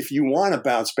chain if you want to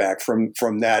bounce back from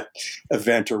that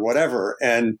event or whatever.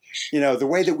 And, the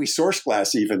way that we source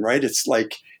glass even, right? It's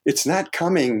like, it's not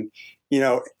coming,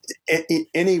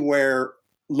 anywhere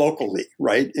locally,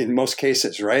 right? In most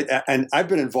cases, right? And I've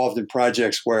been involved in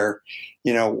projects where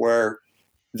the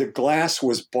glass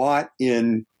was bought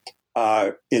in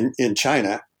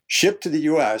China, shipped to the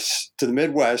U.S., to the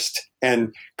Midwest,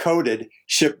 and coated,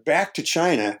 shipped back to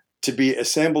China to be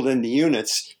assembled into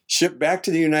units, shipped back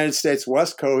to the United States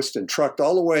West Coast, and trucked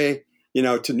all the way,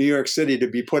 to New York City to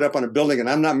be put up on a building. And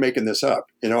I'm not making this up.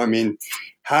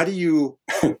 How do you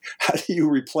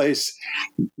replace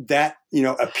that,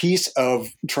 a piece of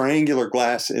triangular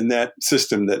glass in that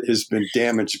system that has been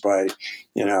damaged by,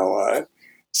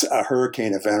 a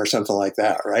hurricane event or something like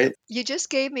that, right? You just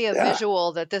gave me a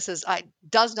visual that this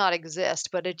does not exist,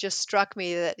 but it just struck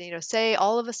me that, say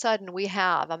all of a sudden we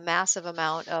have a massive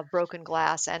amount of broken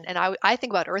glass, and I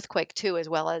think about earthquake too, as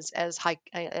well as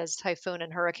typhoon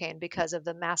and hurricane, because of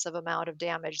the massive amount of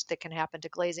damage that can happen to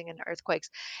glazing in earthquakes,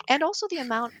 and also the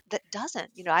amount that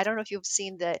doesn't. I don't know if you've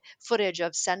seen the footage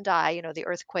of Sendai, the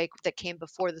earthquake that came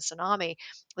before the tsunami,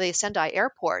 the Sendai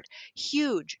airport,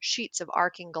 huge sheets of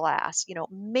arcing glass,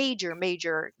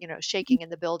 major, shaking in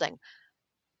the building.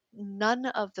 None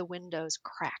of the windows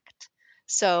cracked.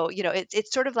 So,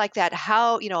 it's sort of like that.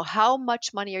 How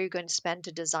much money are you going to spend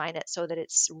to design it so that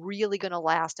it's really going to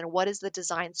last? And what is the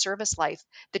design service life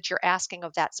that you're asking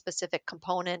of that specific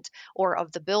component or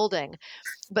of the building?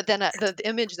 But then the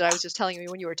image that I was just telling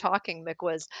you when you were talking, Mick,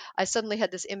 was I suddenly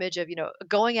had this image of,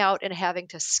 going out and having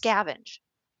to scavenge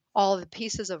all the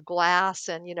pieces of glass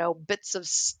and bits of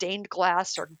stained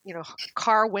glass or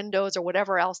car windows or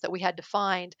whatever else that we had to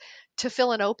find to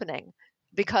fill an opening,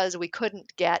 because we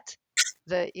couldn't get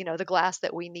the glass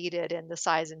that we needed in the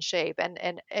size and shape. And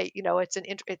it's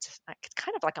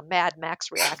kind of like a Mad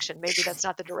Max reaction. Maybe that's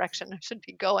not the direction I should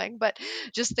be going, but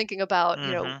just thinking about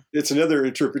it's another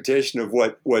interpretation of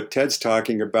what Ted's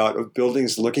talking about, of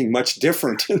buildings looking much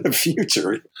different in the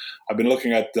future. I've been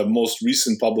looking at the most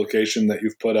recent publication that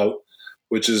you've put out,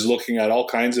 which is looking at all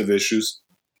kinds of issues.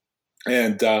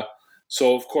 And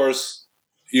so, of course,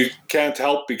 you can't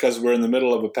help, because we're in the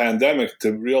middle of a pandemic,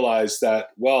 to realize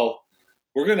that, well,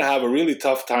 we're going to have a really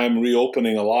tough time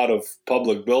reopening a lot of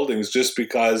public buildings just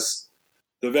because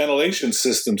the ventilation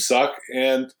systems suck.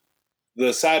 And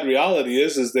the sad reality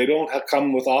is they don't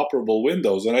come with operable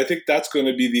windows. And I think that's going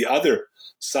to be the other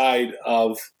side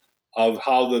of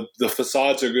how the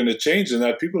facades are going to change, and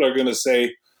that people are going to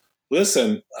say,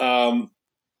 listen,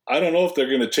 I don't know if they're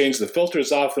going to change the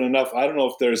filters often enough. I don't know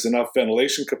if there's enough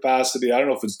ventilation capacity. I don't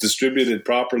know if it's distributed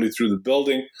properly through the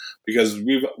building, because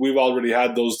we've already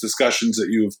had those discussions at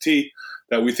U of T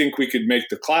that we think we could make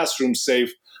the classroom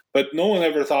safe, but no one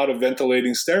ever thought of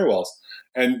ventilating stairwells.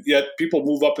 And yet people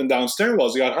move up and down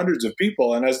stairwells. You got hundreds of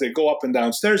people, and as they go up and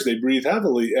down stairs, they breathe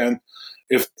heavily. And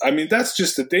that's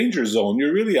just a danger zone.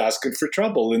 You're really asking for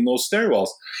trouble in those stairwells.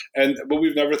 But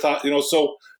we've never thought,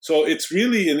 so it's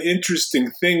really an interesting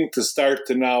thing to start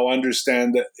to now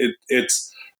understand that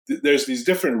there's these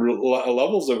different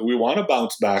levels that we want to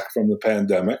bounce back from the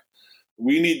pandemic.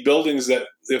 We need buildings that,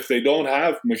 if they don't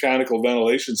have mechanical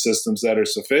ventilation systems that are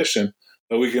sufficient,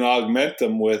 that we can augment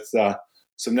them with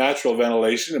some natural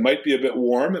ventilation. It might be a bit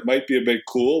warm. It might be a bit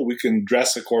cool. We can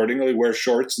dress accordingly, wear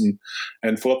shorts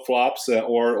and flip-flops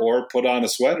or put on a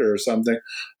sweater or something.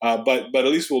 But at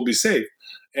least we'll be safe.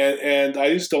 And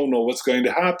I just don't know what's going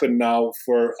to happen now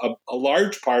for a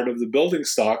large part of the building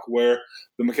stock, where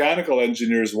the mechanical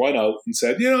engineers went out and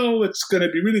said, it's going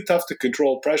to be really tough to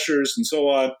control pressures and so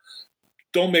on.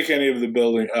 Don't make any of the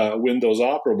building windows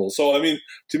operable. So,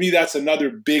 to me, that's another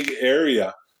big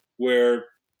area where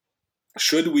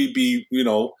should we be,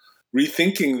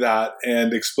 rethinking that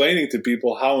and explaining to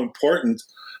people how important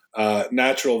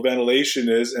natural ventilation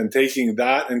is, and taking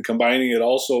that and combining it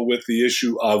also with the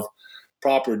issue of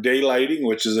proper daylighting,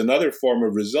 which is another form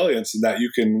of resilience, and that you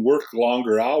can work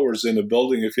longer hours in a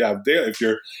building if you have daylight.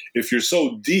 If you're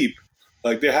so deep,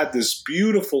 like they had this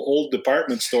beautiful old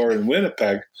department store in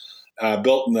Winnipeg,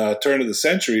 built in the turn of the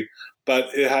century, but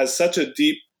it has such a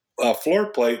deep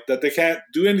floor plate that they can't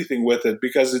do anything with it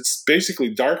because it's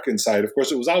basically dark inside. Of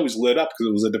course, it was always lit up because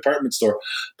it was a department store,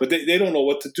 but they don't know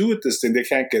what to do with this thing. They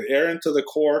can't get air into the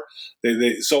core.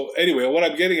 So anyway, what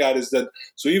I'm getting at is that,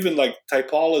 so even like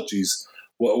typologies,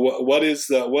 what is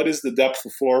the depth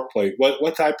of floor plate?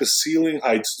 What type of ceiling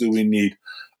heights do we need?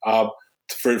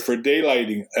 For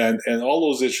daylighting and all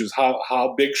those issues,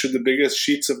 how big should the biggest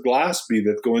sheets of glass be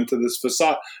that go into this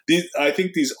facade? I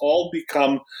think these all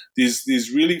become these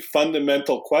really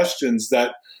fundamental questions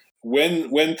that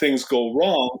when things go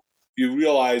wrong, you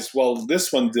realize, well,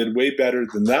 this one did way better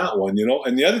than that one,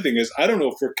 And the other thing is, I don't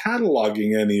know if we're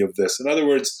cataloging any of this. In other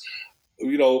words,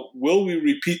 will we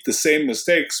repeat the same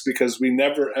mistakes because we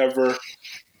never ever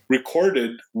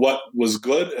recorded what was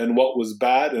good and what was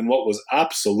bad and what was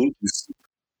absolutely stupid?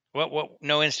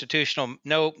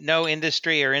 No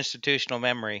industry or institutional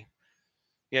memory.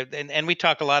 Yeah, and we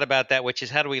talk a lot about that, which is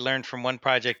how do we learn from one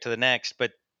project to the next.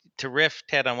 But to riff,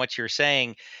 Ted, on what you're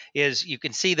saying, is you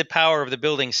can see the power of the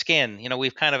building skin.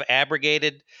 We've kind of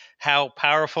abrogated how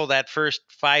powerful that first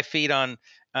 5 feet on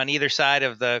either side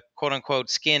of the quote unquote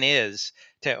skin is.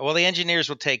 The engineers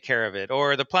will take care of it,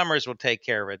 or the plumbers will take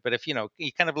care of it. But if you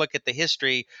kind of look at the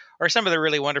history, or some of the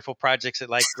really wonderful projects that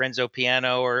like Renzo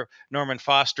Piano or Norman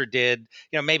Foster did,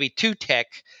 maybe too tech.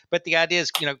 But the idea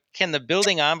is, can the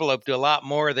building envelope do a lot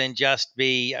more than just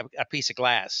be a piece of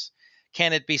glass?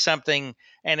 Can it be something?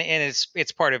 And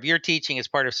it's part of your teaching. It's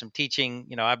part of some teaching.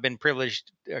 I've been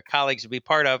privileged colleagues to be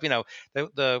part of.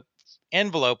 The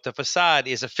envelope, the facade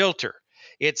is a filter.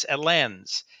 It's a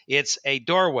lens. It's a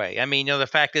doorway. I mean, the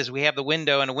fact is we have the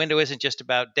window, and a window isn't just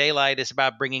about daylight. It's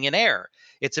about bringing in air.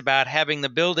 It's about having the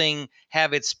building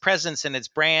have its presence and its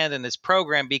brand and its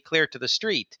program be clear to the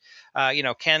street.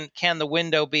 Can the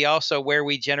window be also where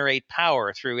we generate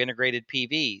power through integrated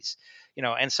PVs?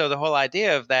 And so the whole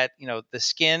idea of that, the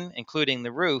skin, including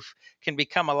the roof, can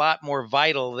become a lot more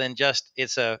vital than just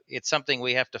it's something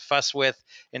we have to fuss with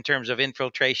in terms of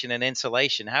infiltration and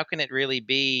insulation. How can it really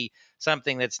be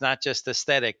something that's not just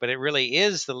aesthetic, but it really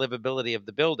is the livability of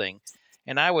the building?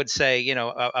 And I would say,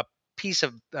 a piece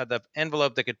of the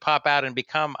envelope that could pop out and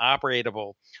become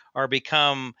operatable, or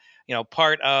become,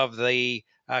 part of the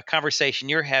conversation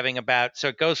you're having about. So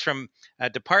it goes from a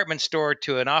department store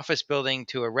to an office building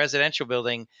to a residential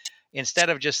building. Instead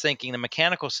of just thinking the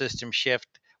mechanical system shift,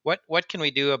 what can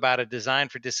we do about a design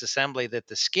for disassembly that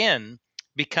the skin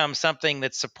becomes something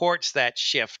that supports that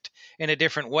shift in a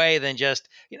different way than just,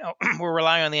 we're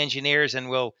relying on the engineers and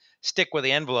we'll stick with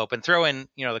the envelope and throw in,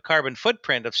 the carbon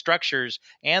footprint of structures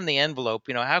and the envelope.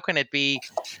 How can it be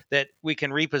that we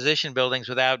can reposition buildings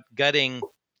without gutting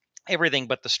everything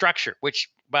but the structure, which,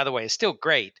 by the way, is still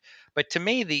great. But to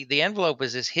me, the envelope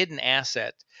is this hidden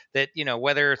asset that,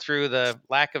 whether through the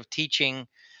lack of teaching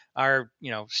our,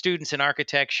 students in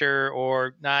architecture,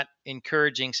 or not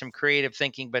encouraging some creative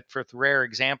thinking, but for rare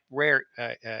examples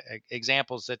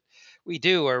that we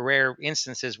do, or rare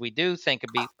instances we do think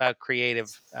about creative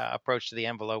approach to the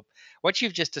envelope. What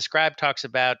you've just described talks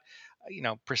about,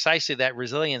 precisely that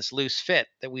resilience loose fit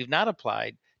that we've not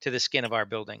applied to the skin of our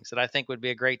buildings, that I think would be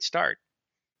a great start.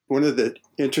 One of the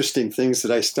interesting things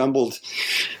that I stumbled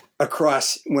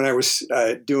across when I was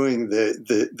doing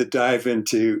the dive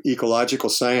into ecological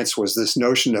science was this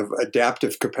notion of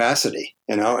adaptive capacity,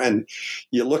 and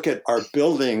you look at our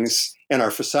buildings and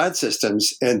our facade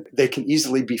systems, and they can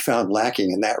easily be found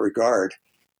lacking in that regard.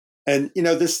 And,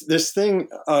 this thing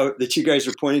that you guys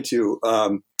are pointing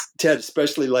to, Ted,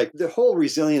 especially, like the whole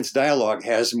resilience dialogue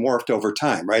has morphed over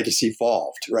time, right? It's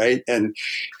evolved, right? And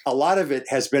a lot of it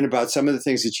has been about some of the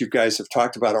things that you guys have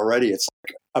talked about already. It's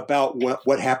about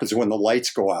what happens when the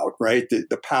lights go out, right?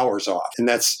 The power's off. And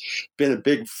that's been a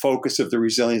big focus of the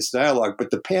resilience dialogue. But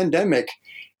the pandemic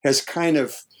has kind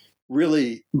of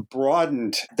really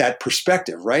broadened that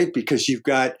perspective, right? Because you've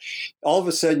got, all of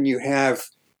a sudden you have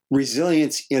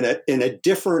resilience in a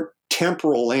different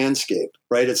temporal landscape,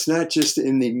 right? It's not just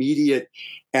in the immediate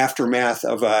aftermath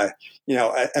of an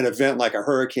event like a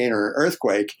hurricane or an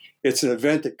earthquake. It's an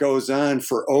event that goes on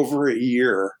for over a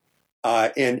year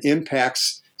and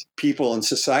impacts people and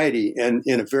society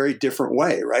in a very different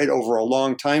way, right? Over a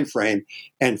long time frame.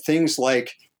 And things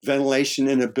like ventilation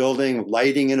in a building,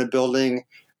 lighting in a building,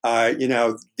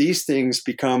 these things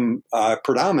become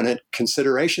predominant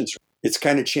considerations. It's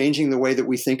kind of changing the way that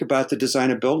we think about the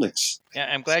design of buildings. Yeah,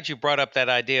 I'm glad you brought up that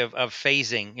idea of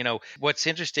phasing. What's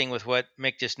interesting with what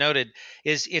Mick just noted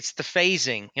is it's the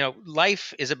phasing.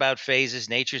 Life is about phases,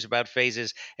 nature's about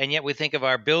phases, and yet we think of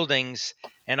our buildings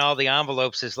and all the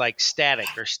envelopes as like static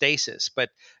or stasis. But,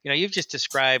 you've just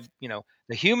described,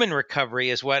 the human recovery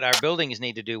is what our buildings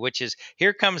need to do, which is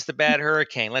here comes the bad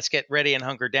hurricane. Let's get ready and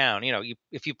hunker down.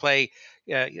 If you play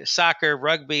soccer,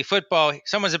 rugby, football,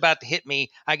 someone's about to hit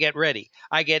me, I get ready.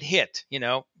 I get hit,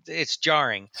 it's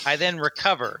jarring. I then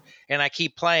recover and I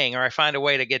keep playing, or I find a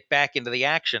way to get back into the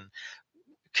action.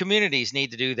 Communities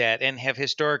need to do that and have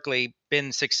historically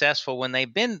been successful when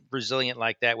they've been resilient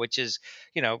like that, which is,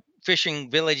 fishing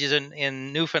villages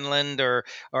in Newfoundland or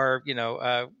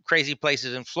crazy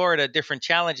places in Florida, different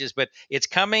challenges, but it's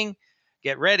coming.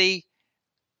 Get ready.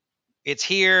 It's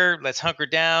here. Let's hunker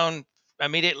down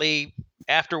immediately.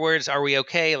 Afterwards, are we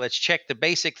okay? Let's check the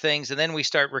basic things, and then we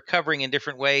start recovering in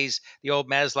different ways. The old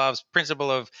Maslow's principle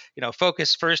of,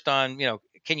 focus first on,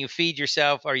 can you feed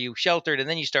yourself? Are you sheltered? And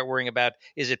then you start worrying about,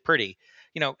 is it pretty?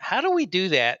 How do we do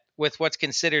that with what's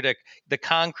considered the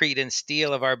concrete and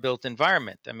steel of our built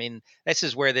environment? I mean, this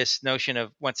is where this notion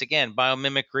of, once again,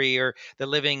 biomimicry or the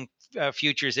Living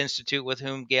Futures Institute with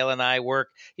whom Gail and I work,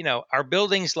 our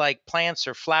buildings like plants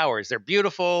or flowers. They're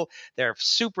beautiful, they're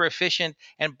super efficient,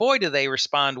 and boy, do they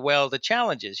respond well to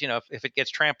challenges. If it gets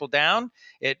trampled down,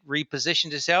 it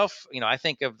repositions itself. I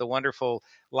think of the wonderful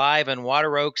live and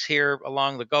water oaks here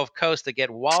along the Gulf Coast that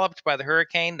get walloped by the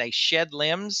hurricane. They shed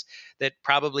limbs that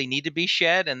probably need to be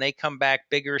shed, and they come back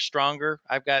bigger, stronger.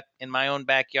 I've got in my own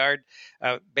backyard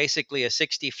basically a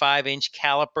 65-inch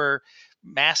caliper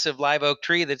massive live oak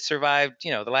tree that survived,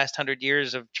 the last 100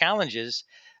 years of challenges.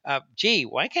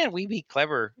 Why can't we be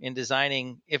clever in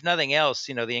designing, if nothing else,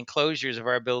 the enclosures of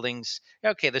our buildings?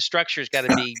 Okay, the structure's got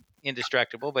to be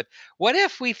indestructible, but what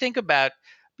if we think about,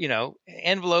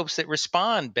 envelopes that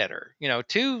respond better,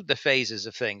 to the phases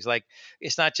of things? Like,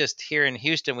 it's not just here in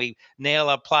Houston, we nail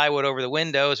up plywood over the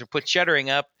windows or put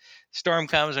shuttering up, storm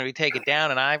comes and we take it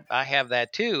down, and I have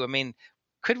that too. I mean,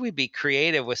 could we be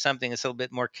creative with something that's a little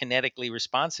bit more kinetically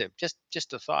responsive?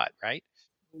 Just a thought, right?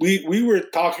 We were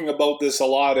talking about this a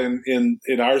lot in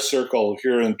our circle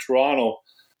here in Toronto,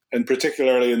 and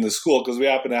particularly in the school, because we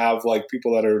happen to have like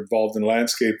people that are involved in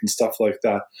landscape and stuff like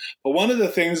that. But one of the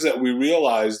things that we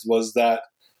realized was that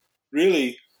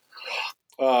really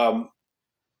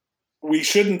we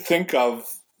shouldn't think of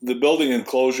the building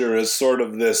enclosure as sort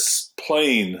of this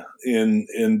plane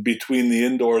in between the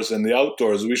indoors and the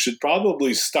outdoors. We should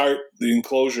probably start the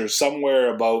enclosure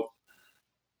somewhere about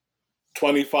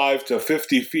 25 to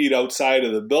 50 feet outside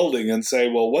of the building and say,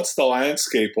 well, what's the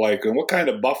landscape like? And what kind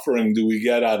of buffering do we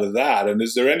get out of that? And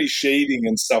is there any shading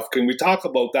and stuff? Can we talk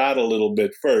about that a little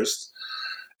bit first?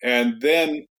 And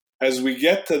then as we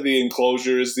get to the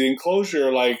enclosure, is the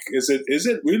enclosure like, is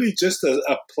it really just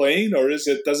a plane, or does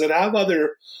it have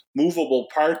other movable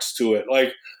parts to it?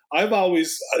 Like, I've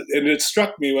always, and it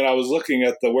struck me when I was looking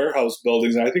at the warehouse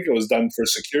buildings, and I think it was done for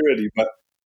security, but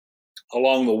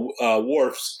along the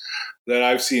wharfs that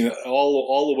I've seen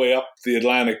all the way up the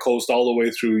Atlantic coast, all the way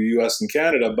through US and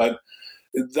Canada. But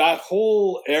that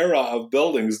whole era of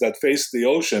buildings that faced the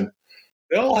ocean,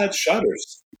 they all had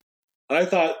shutters. And I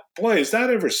thought, boy, is that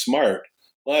ever smart?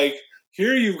 Like,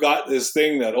 here you've got this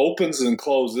thing that opens and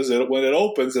closes. When it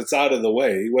opens, it's out of the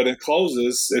way. When it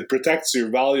closes, it protects your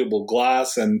valuable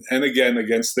glass and again,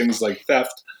 against things like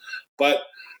theft. But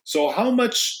so how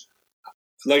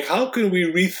can we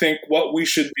rethink what we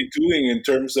should be doing in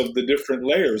terms of the different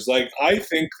layers? Like, I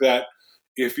think that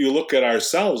if you look at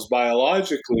ourselves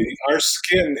biologically, our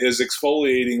skin is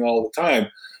exfoliating all the time.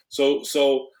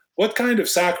 So what kind of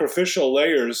sacrificial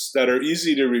layers that are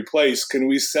easy to replace can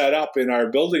we set up in our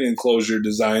building enclosure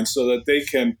design so that they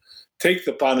can take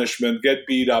the punishment, get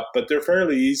beat up, but they're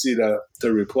fairly easy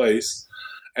to replace?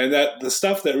 And that the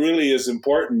stuff that really is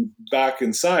important back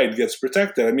inside gets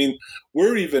protected. I mean,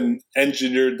 we're even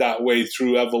engineered that way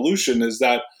through evolution, is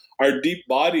that our deep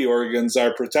body organs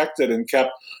are protected and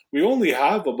kept. We only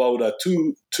have about a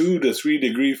 2 to 3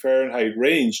 degree Fahrenheit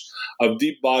range of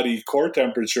deep body core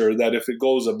temperature, that if it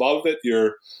goes above it,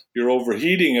 you're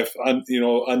overheating. If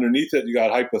underneath it you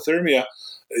got hypothermia,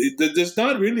 there's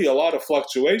not really a lot of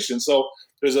fluctuation. So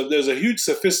there's a huge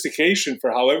sophistication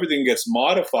for how everything gets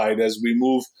modified as we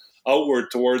move outward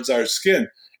towards our skin.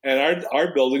 And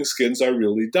our building skins are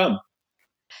really dumb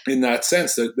in that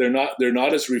sense, that they're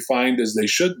not as refined as they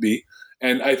should be.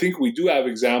 And I think we do have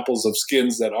examples of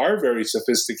skins that are very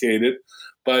sophisticated,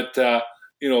 but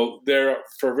they're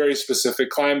for very specific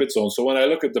climate zones. So when I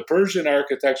look at the Persian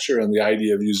architecture and the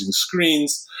idea of using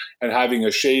screens and having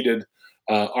a shaded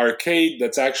arcade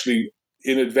that's actually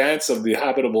in advance of the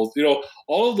habitable,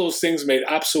 all of those things made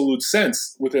absolute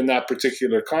sense within that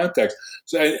particular context.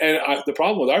 So, the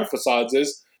problem with our facades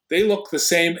is they look the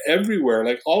same everywhere,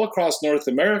 like all across North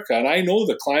America. And I know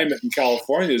the climate in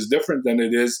California is different than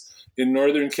it is in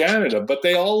Northern Canada, but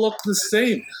they all look the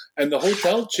same. And the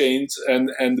hotel chains and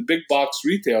the big box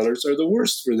retailers are the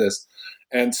worst for this.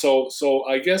 And so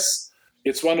I guess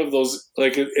it's one of those,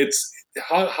 like, it's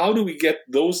how do we get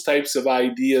those types of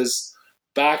ideas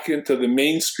back into the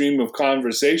mainstream of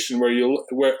conversation where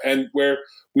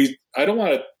I don't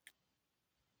want to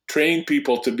train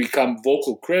people to become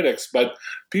vocal critics, but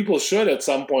people should at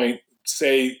some point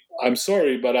say, I'm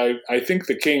sorry, but I think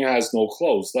the king has no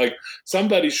clothes. Like,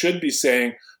 somebody should be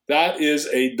saying that is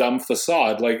a dumb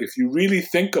facade. Like, if you really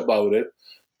think about it,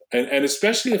 and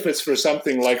especially if it's for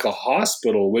something like a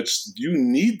hospital, which you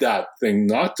need that thing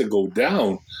not to go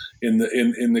down in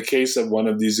the case of one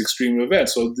of these extreme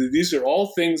events. So these are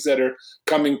all things that are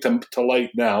coming to light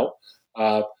now,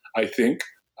 I think.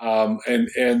 And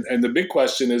the big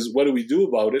question is, what do we do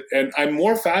about it? And I'm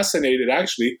more fascinated,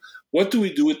 actually, what do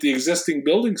we do with the existing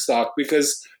building stock?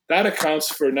 Because that accounts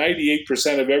for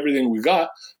 98% of everything we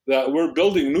got. That we're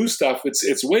building new stuff.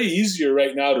 It's way easier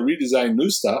right now to redesign new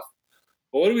stuff.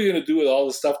 But what are we going to do with all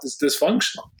the stuff that's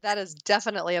dysfunctional? That is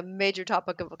definitely a major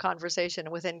topic of a conversation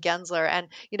within Gensler. And,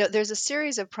 there's a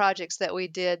series of projects that we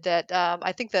did that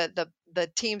I think the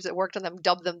teams that worked on them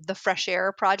dubbed them the fresh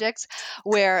air projects,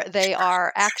 where they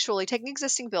are actually taking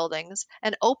existing buildings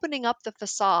and opening up the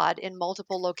facade in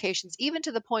multiple locations, even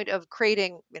to the point of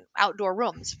creating outdoor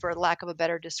rooms, for lack of a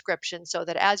better description, so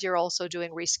that as you're also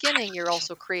doing reskinning, you're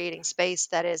also creating space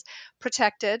that is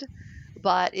protected,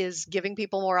 but is giving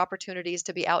people more opportunities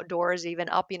to be outdoors, even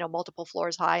up, multiple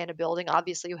floors high in a building.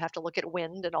 Obviously, you have to look at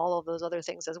wind and all of those other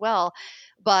things as well.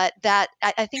 But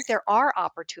I think there are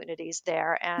opportunities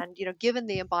there. And, given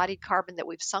the embodied carbon that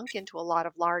we've sunk into a lot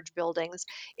of large buildings,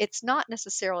 it's not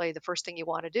necessarily the first thing you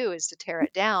want to do is to tear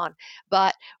it down.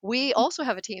 But we also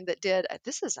have a team that did,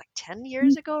 this is like 10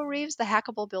 years ago, Reeves, the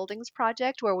Hackable Buildings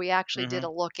Project, where we actually did a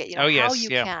look at, how you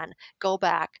can go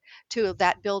back to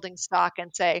that building stock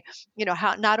and say,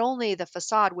 how not only the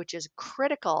facade, which is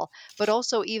critical, but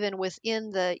also even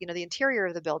within the, the interior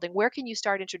of the building, where can you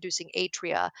start introducing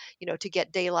atria, to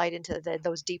get daylight into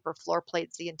those deeper floor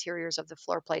plates, the interiors of the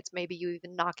floor plates. Maybe you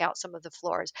even knock out some of the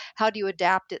floors. How do you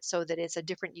adapt it so that it's a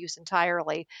different use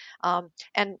entirely? And,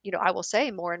 I will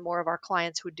say more and more of our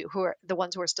clients who are the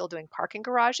ones who are still doing parking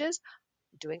garages,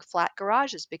 doing flat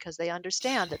garages, because they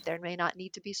understand that there may not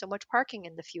need to be so much parking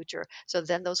in the future. So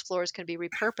then those floors can be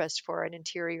repurposed for an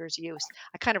interiors use.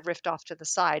 I kind of riffed off to the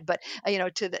side, but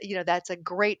that's a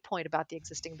great point about the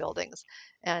existing buildings,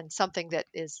 and something that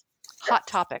is hot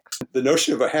topic. The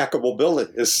notion of a hackable building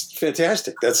is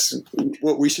fantastic. That's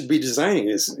what we should be designing,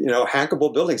 is,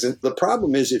 hackable buildings. And the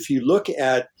problem is, if you look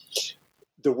at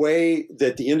the way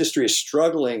that the industry is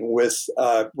struggling with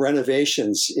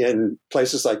renovations in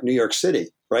places like New York City,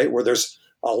 right, where there's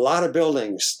a lot of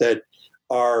buildings that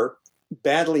are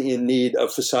badly in need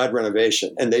of facade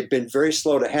renovation, and they've been very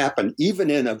slow to happen, even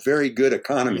in a very good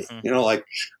economy, like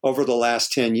over the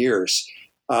last 10 years,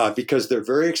 because they're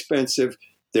very expensive,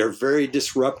 they're very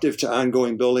disruptive to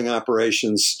ongoing building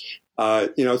operations.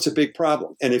 It's a big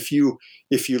problem. And if you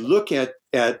look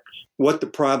at what the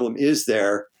problem is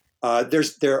there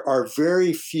are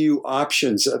very few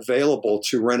options available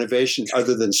to renovation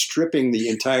other than stripping the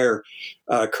entire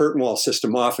curtain wall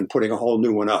system off and putting a whole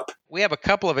new one up. We have a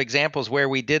couple of examples where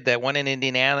we did that. One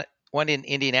in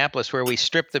Indianapolis, where we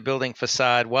stripped the building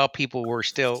facade while people were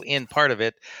still in part of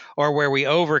it, or where we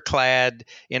overclad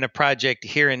in a project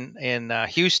here in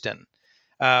Houston.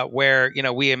 Where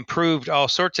we improved all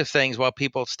sorts of things while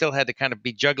people still had to kind of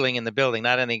be juggling in the building,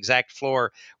 not on the exact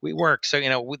floor we work. So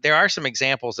there are some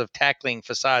examples of tackling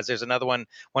facades. There's another one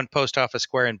Post Office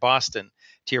Square in Boston,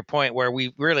 to your point, where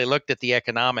we really looked at the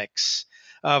economics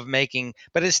of making,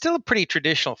 but it's still a pretty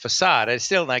traditional facade. It's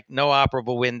still like no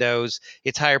operable windows.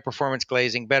 It's higher performance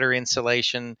glazing, better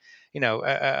insulation.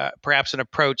 Perhaps an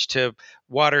approach to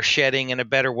water shedding in a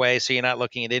better way, so you're not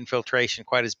looking at infiltration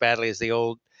quite as badly as the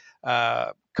old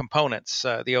components,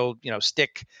 the old,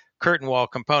 stick curtain wall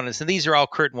components. And these are all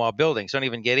curtain wall buildings. Don't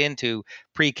even get into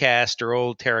precast or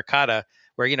old terracotta,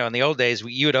 where, in the old days,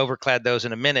 you would overclad those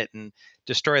in a minute and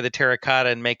destroy the terracotta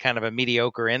and make kind of a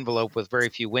mediocre envelope with very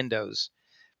few windows.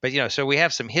 But, so we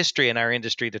have some history in our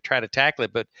industry to try to tackle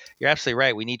it, but you're absolutely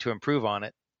right. We need to improve on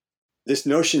it. this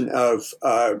notion of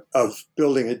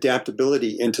building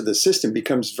adaptability into the system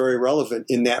becomes very relevant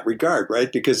in that regard,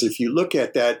 right? Because if you look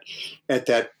at the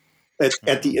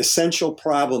essential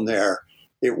problem there,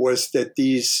 it was that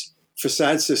these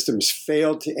facade systems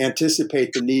failed to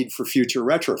anticipate the need for future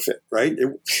retrofit, right?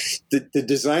 The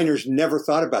designers never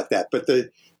thought about that. But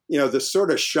the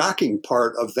sort of shocking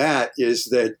part of that is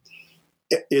that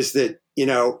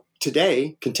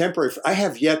today, contemporary, I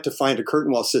have yet to find a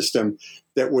curtain wall system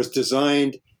that was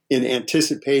designed in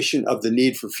anticipation of the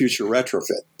need for future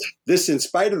retrofit. This, in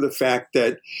spite of the fact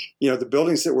that, the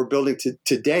buildings that we're building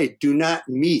today do not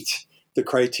meet the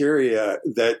criteria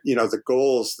that, the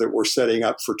goals that we're setting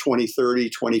up for 2030,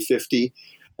 2050.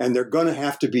 And they're going to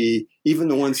have to be, even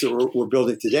the ones that we're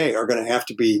building today are going to have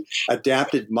to be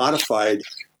adapted, modified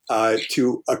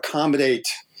to accommodate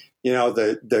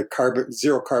the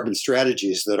zero carbon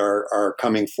strategies that are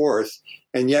coming forth,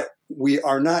 and yet we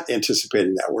are not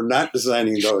anticipating that. We're not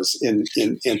designing those in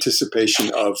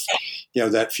anticipation of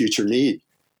that future need.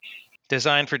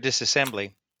 Design for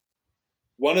disassembly.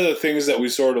 One of the things that we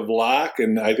sort of lack,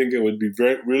 and I think it would be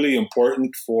really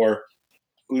important for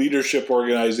leadership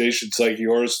organizations like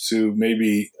yours to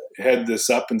maybe head this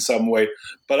up in some way.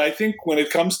 But I think when it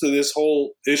comes to this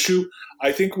whole issue,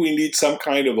 I think we need some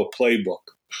kind of a playbook.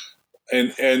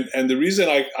 And the reason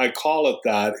I call it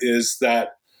that is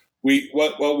that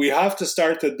what we have to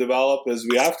start to develop is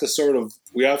we have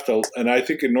to, and I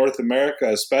think in North America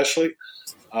especially,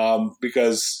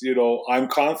 because I'm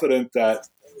confident that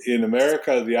in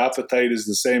America the appetite is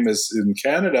the same as in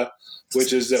Canada,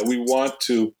 which is that we want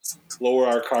to lower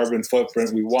our carbon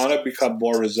footprint, we want to become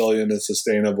more resilient and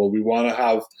sustainable, we want to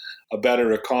have a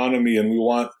better economy, and we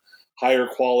want higher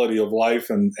quality of life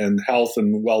and health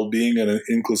and well-being and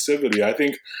inclusivity. I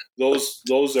think those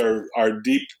are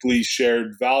deeply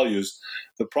shared values.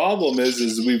 The problem is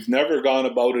we've never gone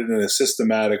about it in a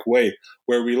systematic way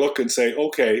where we look and say,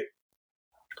 okay,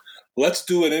 let's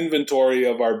do an inventory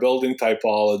of our building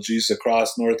typologies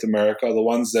across North America, the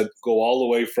ones that go all the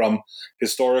way from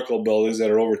historical buildings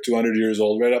that are over 200 years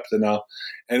old right up to now.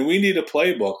 And we need a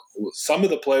playbook. Some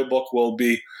of the playbook will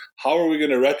be, how are we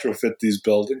going to retrofit these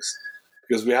buildings?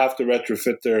 Because we have to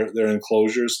retrofit their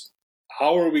enclosures.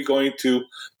 How are we going to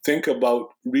think about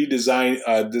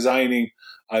designing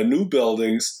new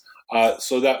buildings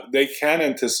so that they can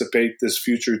anticipate this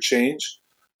future change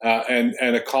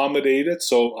and accommodate it?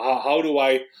 So how do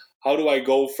I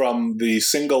go from the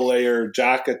single layer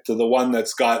jacket to the one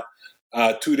that's got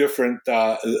two different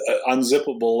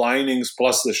unzippable linings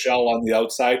plus the shell on the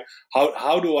outside?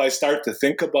 How do I start to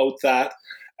think about that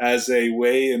as a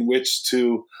way in which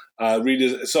to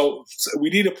so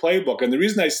we need a playbook. And the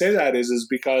reason I say that is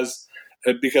because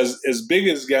as big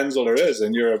as Gensler is,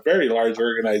 and you're a very large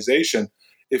organization,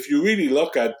 if you really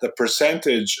look at the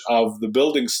percentage of the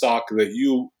building stock that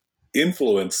you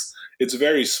influence, it's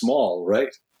very small,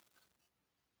 right?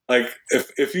 Like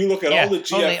if you look at all the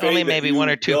GFA only that maybe you 1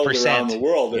 or 2% build around the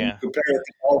world, and you compare it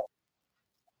to all.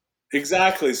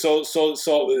 Exactly. So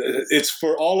it's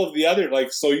for all of the other,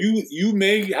 so you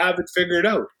may have it figured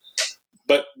out.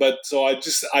 But so I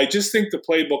just think the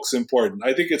playbook's important.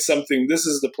 I think it's something. This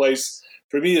is the place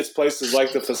for me. It's places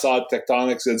like the Facade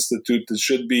Tectonics Institute that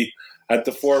should be at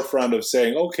the forefront of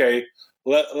saying, okay,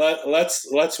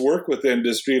 let's work with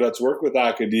industry, let's work with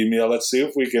academia, let's see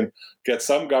if we can get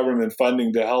some government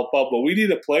funding to help out. But we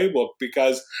need a playbook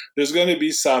because there's going to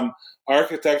be some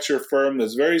architecture firm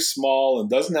that's very small and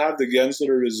doesn't have the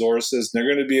Gensler resources. And they're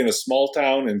going to be in a small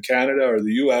town in Canada or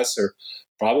the U.S. or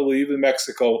probably even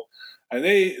Mexico. And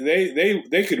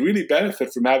they could really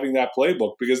benefit from having that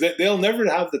playbook because they'll never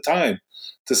have the time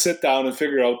to sit down and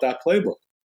figure out that playbook.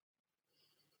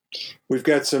 We've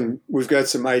got some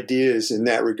ideas in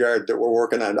that regard that we're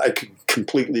working on. I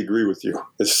completely agree with you.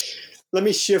 Let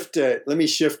me shift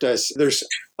us. There's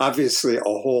obviously a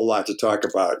whole lot to talk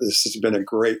about. This has been a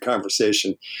great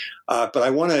conversation, but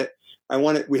I want to.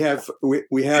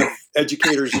 We have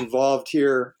educators involved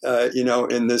here,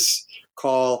 in this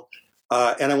call.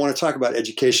 And I want to talk about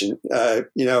education.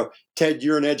 Ted,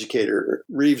 you're an educator.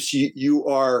 Reeves,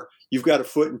 you've got a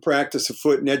foot in practice, a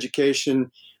foot in education.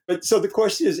 But so the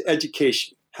question is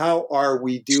education. How are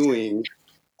we doing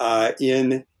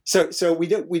So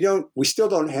we still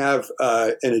don't have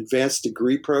an advanced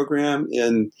degree program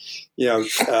in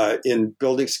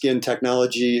building skin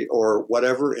technology or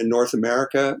whatever in North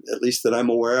America, at least that I'm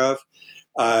aware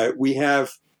of. We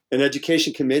have an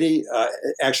education committee,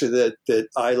 actually, that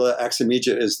Ayla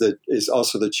Aksamija is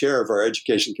also the chair of our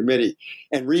education committee.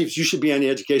 And Reeves, you should be on the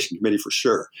education committee for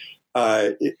sure.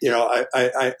 I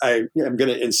am going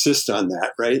to insist on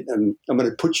that, right? And I'm going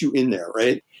to put you in there,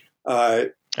 right?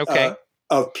 Okay.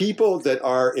 Of people that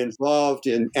are involved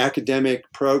in academic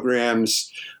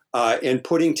programs and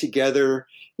putting together,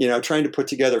 trying to put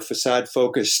together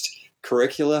facade-focused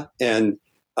curricula and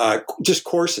just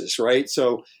courses, right?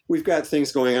 So we've got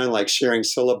things going on like sharing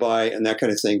syllabi and that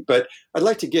kind of thing. But I'd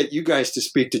like to get you guys to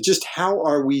speak to just how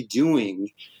are we doing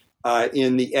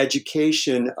in the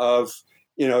education of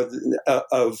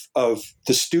of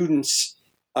the students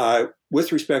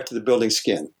with respect to the building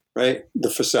skin, right? The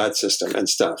facade system and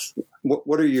stuff.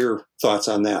 What are your thoughts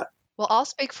on that? Well, I'll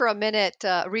speak for a minute.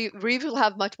 Reeve will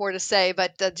have much more to say,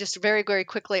 but just very, very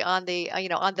quickly on the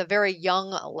on the very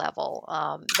young level,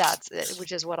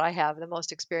 which is what I have the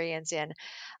most experience in.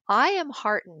 I am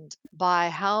heartened by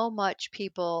how much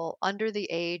people under the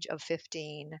age of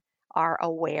 15 are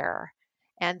aware.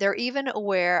 And they're even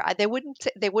aware. They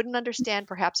wouldn't understand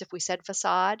perhaps if we said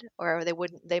facade, or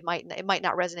it might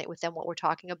not resonate with them what we're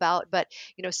talking about. But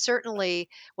certainly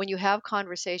when you have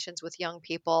conversations with young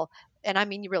people, and I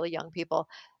mean really young people,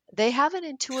 they have an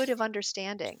intuitive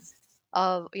understanding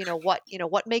of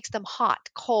what makes them hot,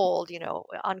 cold,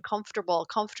 uncomfortable,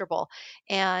 comfortable,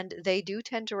 and they do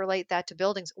tend to relate that to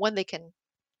buildings when they can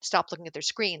stop looking at their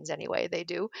screens. Anyway, they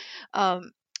do.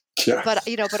 um, Yeah.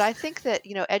 but I think that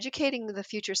educating the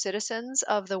future citizens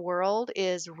of the world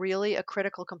is really a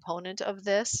critical component of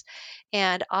this.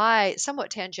 And I,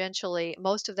 somewhat tangentially,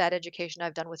 most of that education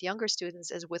I've done with younger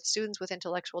students is with students with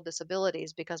intellectual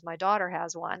disabilities, because my daughter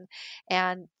has one.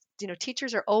 And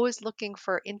teachers are always looking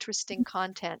for interesting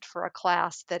content for a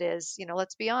class that is,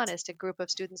 let's be honest, a group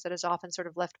of students that is often sort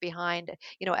of left behind,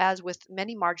 as with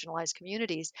many marginalized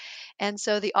communities. And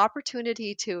so the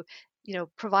opportunity to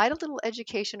provide a little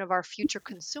education of our future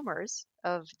consumers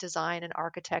of design and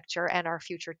architecture, and our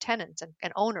future tenants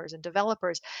and owners and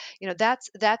developers,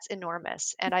 that's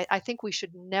enormous. And I think we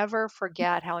should never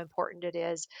forget how important it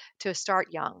is to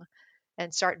start young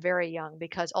and start very young,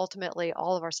 because ultimately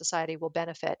all of our society will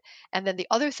benefit. And then the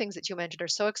other things that you mentioned are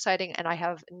so exciting, and I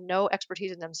have no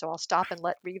expertise in them, so I'll stop and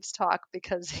let Reeves talk,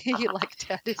 because he, like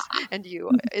Ted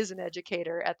is an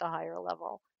educator at the higher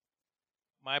level.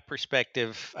 My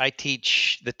perspective, I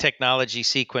teach the technology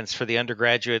sequence for the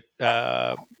undergraduate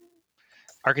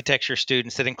architecture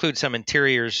students. That includes some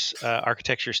interiors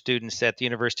architecture students at the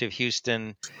University of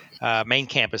Houston main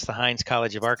campus, the Hines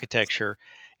College of Architecture.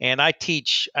 And I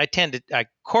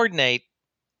coordinate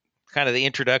kind of the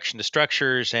introduction to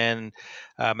structures and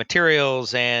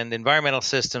materials and environmental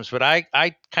systems. But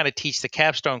I kind of teach the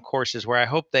capstone courses where I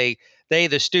hope the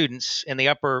students in the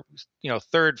upper,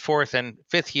 third, fourth, and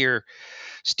fifth year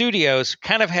studios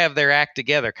kind of have their act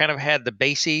together, kind of had the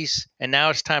bases, and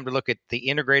now it's time to look at the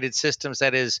integrated systems,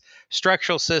 that is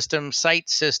structural systems, site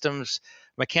systems,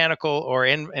 mechanical or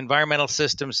environmental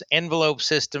systems, envelope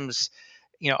systems.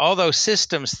 All those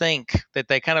systems think that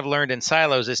they kind of learned in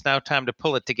silos. It's now time to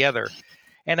pull it together.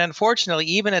 And unfortunately,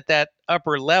 even at that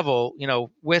upper level,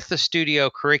 with the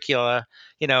studio curricula,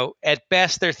 at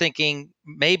best they're thinking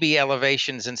maybe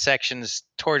elevations and sections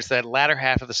towards that latter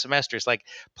half of the semesters, like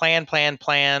plan,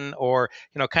 or,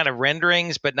 kind of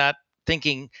renderings, but not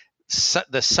thinking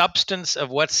the substance of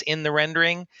what's in the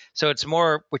rendering. So it's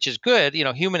more, which is good,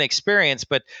 human experience,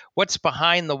 but what's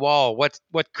behind the wall,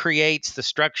 what creates the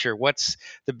structure, what's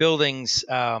the building's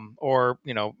or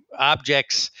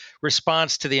objects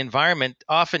response to the environment,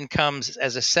 often comes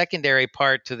as a secondary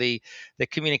part to the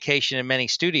communication in many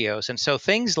studios. And so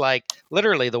things like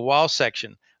literally the wall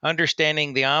section,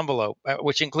 understanding the envelope,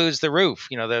 which includes the roof,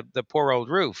 the poor old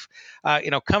roof,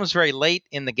 comes very late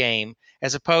in the game,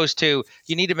 as opposed to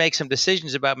you need to make some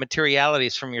decisions about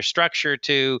materialities from your structure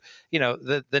to,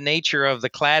 the nature of the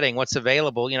cladding, what's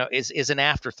available, is an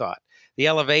afterthought. The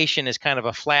elevation is kind of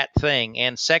a flat thing,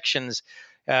 and sections,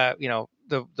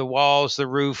 the walls, the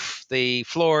roof, the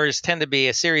floors tend to be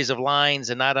a series of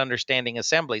lines and not understanding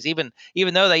assemblies, even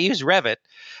though they use Revit,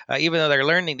 even though they're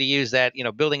learning to use that,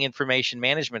 building information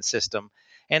management system.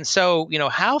 And so,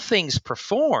 how things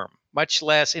perform, much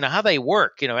less, how they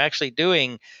work, actually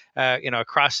doing, a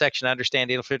cross section,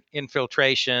 understand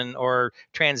infiltration or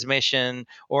transmission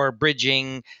or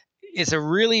bridging, is a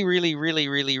really, really, really,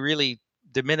 really, really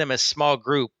de minimis small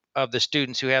group of the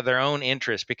students who have their own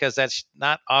interests, because that's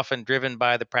not often driven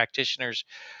by the practitioners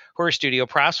who are studio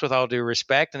profs, with all due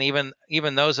respect. And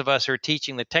even those of us who are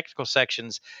teaching the technical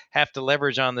sections have to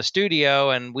leverage on the studio,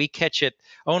 and we catch it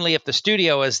only if the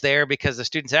studio is there, because the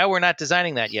students say, we're not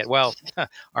designing that yet. Well,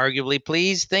 arguably,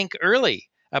 please think early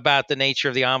about the nature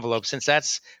of the envelope, since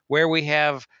that's where we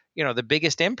have the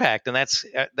biggest impact. And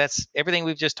that's everything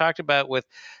we've just talked about with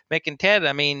Mick and Ted.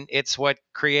 I mean, it's what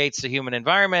creates the human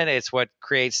environment. It's what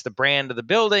creates the brand of the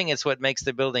building. It's what makes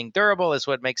the building durable. It's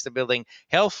what makes the building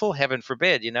healthful, heaven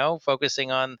forbid,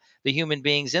 focusing on the human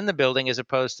beings in the building as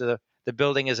opposed to the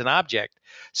building as an object.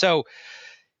 So,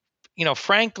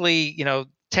 frankly,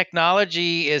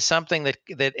 technology is something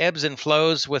that ebbs and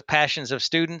flows with passions of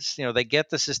students. They get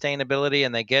the sustainability,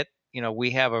 and they get,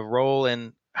 we have a role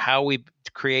in how we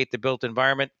create the built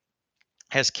environment,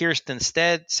 as Kirsten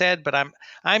said. But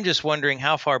I'm just wondering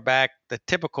how far back the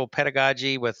typical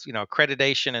pedagogy with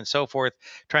accreditation and so forth,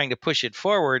 trying to push it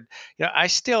forward. I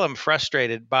still am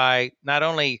frustrated by not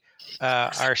only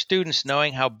our students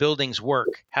knowing how buildings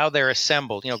work, how they're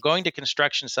assembled, going to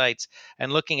construction sites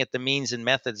and looking at the means and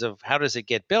methods of how does it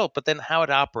get built, but then how it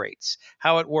operates,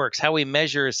 how it works, how we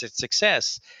measure its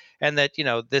success. And that,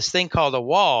 this thing called a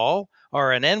wall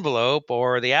or an envelope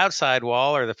or the outside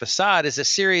wall or the facade is a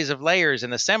series of layers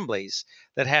and assemblies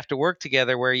that have to work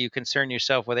together, where you concern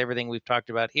yourself with everything we've talked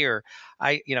about here.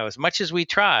 As much as we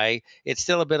try, it's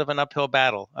still a bit of an uphill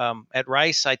battle. At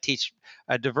Rice, I teach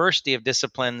a diversity of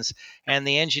disciplines, and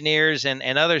the engineers and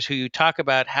others who you talk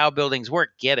about how buildings work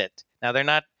get it. Now, they're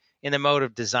not in the mode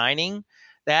of designing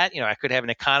that. I could have an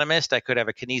economist, I could have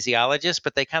a kinesiologist,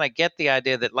 but they kind of get the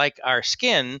idea that, like our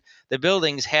skin, the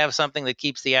buildings have something that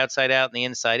keeps the outside out and the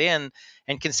inside in.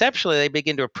 And conceptually, they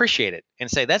begin to appreciate it and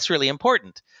say, that's really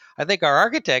important. I think our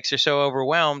architects are so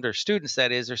overwhelmed, or students,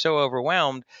 that is, are so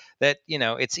overwhelmed that,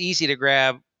 it's easy to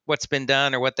grab what's been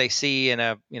done or what they see in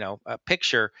a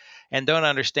picture, and don't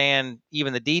understand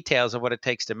even the details of what it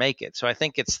takes to make it. So I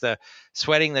think it's the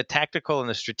sweating the tactical and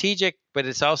the strategic, but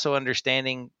it's also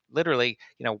understanding literally,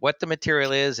 what the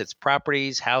material is, its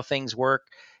properties, how things work.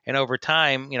 And over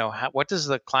time, what does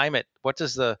the climate, what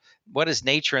does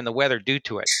nature and the weather do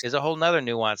to it, is a whole nother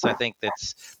nuance, I think,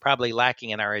 that's probably lacking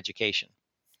in our education.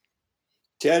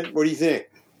 Ted, what do you think?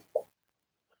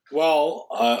 Well,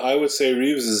 I would say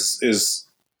Reeves is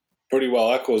pretty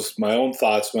well echoes my own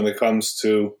thoughts when it comes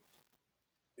to,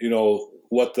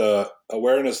 what the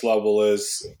awareness level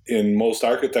is in most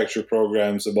architecture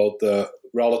programs about the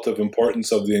relative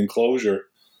importance of the enclosure.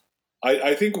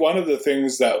 I think one of the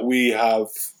things that we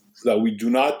do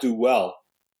not do well,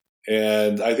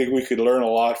 and I think we could learn a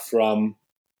lot from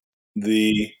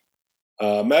the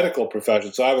medical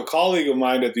profession. So I have a colleague of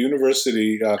mine at the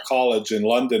University College in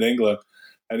London, England,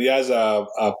 and he has a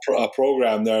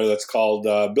program there that's called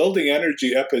Building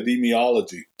Energy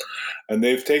Epidemiology. And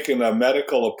they've taken a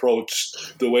medical approach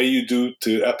the way you do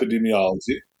to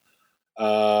epidemiology.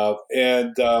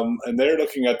 And they're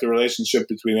looking at the relationship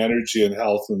between energy and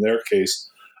health in their case.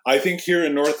 I think here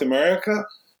in North America,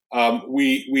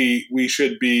 we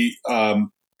should be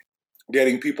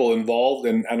getting people involved,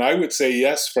 and I would say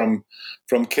yes, from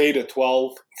K to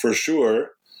 12 for sure.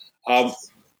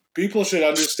 People should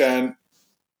understand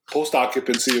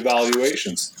post-occupancy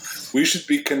evaluations. We should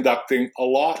be conducting a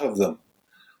lot of them.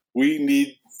 We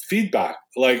need feedback.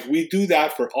 Like, we do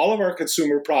that for all of our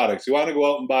consumer products. You want to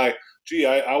go out and buy,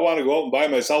 I want to go out and buy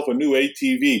myself a new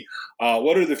ATV.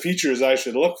 What are the features I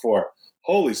should look for?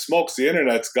 Holy smokes, the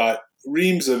internet's got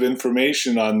reams of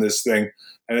information on this thing,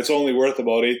 and it's only worth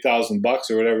about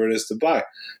 $8,000 or whatever it is to buy.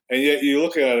 And yet you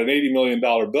look at an $80 million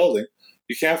building,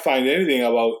 you can't find anything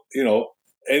about,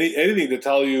 anything to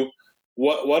tell you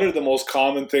what are the most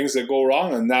common things that go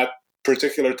wrong in that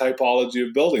particular typology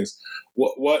of buildings.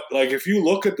 Like, if you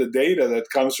look at the data that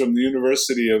comes from the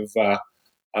University of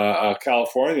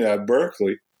California at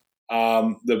Berkeley,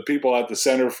 the people at the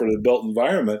Center for the Built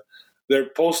Environment, their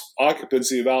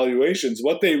post-occupancy evaluations,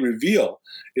 what they reveal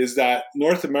is that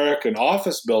North American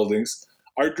office buildings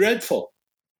are dreadful.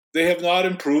 They have not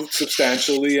improved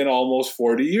substantially in almost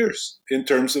 40 years in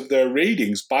terms of their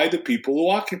ratings by the people who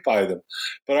occupy them.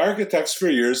 But architects for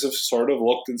years have sort of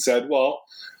looked and said, well,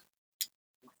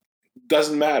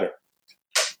 doesn't matter.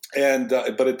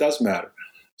 But it does matter.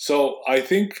 So I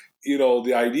think,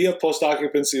 the idea of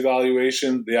post-occupancy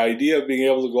evaluation, the idea of being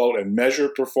able to go out and measure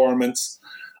performance,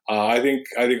 I think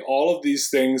all of these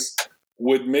things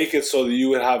would make it so that you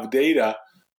would have data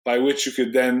by which you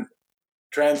could then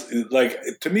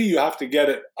to me, you have to get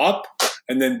it up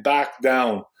and then back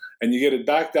down, and you get it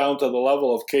back down to the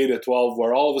level of K to 12,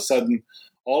 where all of a sudden,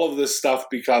 all of this stuff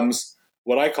becomes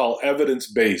what I call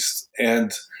evidence-based.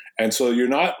 And so you're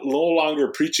no longer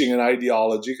preaching an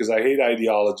ideology, because I hate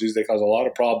ideologies. They cause a lot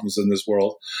of problems in this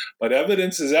world. But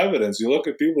evidence is evidence. You look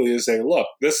at people, you say, look,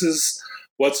 this is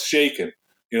what's shaken.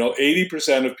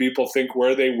 80% of people think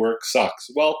where they work sucks.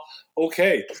 Well,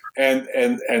 okay. And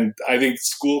I think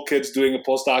school kids doing a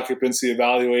post-occupancy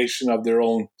evaluation of their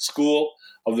own school,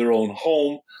 of their own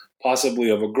home, possibly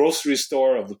of a grocery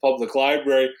store, of the public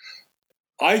library.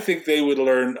 I think they would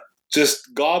learn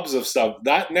just gobs of stuff.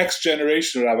 That next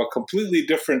generation would have a completely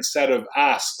different set of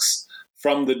asks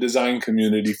from the design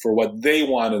community for what they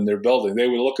want in their building. They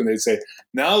would look and they'd say,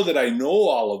 now that I know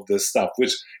all of this stuff,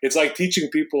 which it's like teaching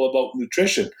people about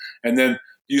nutrition, and then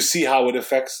you see how it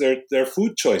affects their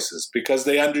food choices because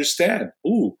they understand,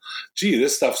 ooh, gee,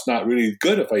 this stuff's not really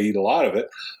good if I eat a lot of it.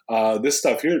 This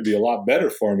stuff here would be a lot better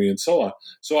for me, and so on.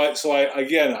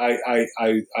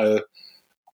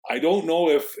 I don't know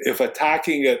if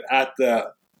attacking it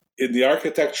in the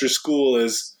architecture school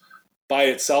is by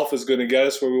itself is going to get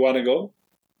us where we want to go.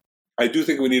 I do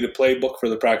think we need a playbook for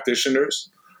the practitioners,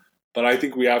 but I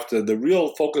think the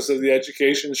real focus of the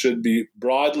education should be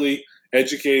broadly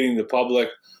educating the public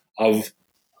of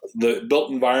the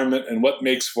built environment and what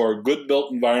makes for good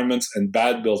built environments and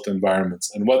bad built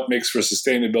environments, and what makes for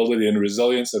sustainability and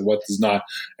resilience and what does not.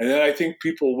 And then I think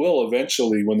people will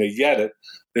eventually, when they get it,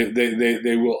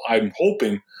 they will, I'm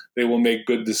hoping they will make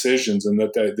good decisions, and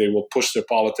that they will push their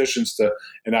politicians to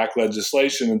enact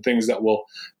legislation and things that will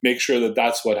make sure that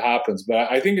that's what happens.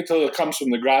 But I think until it comes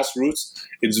from the grassroots,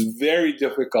 it's very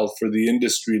difficult for the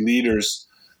industry leaders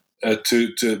to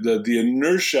the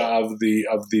inertia of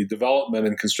the development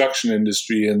and construction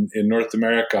industry in North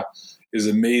America is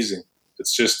amazing.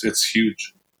 It's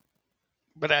huge.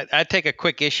 But I take a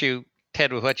quick issue,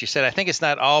 Ted, with what you said. I think it's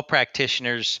not all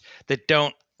practitioners that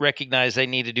don't recognize they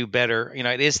need to do better.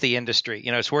 It is the industry.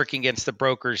 It's working against the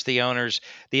brokers, the owners,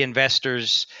 the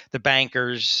investors, the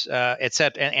bankers, et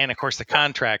cetera, and of course the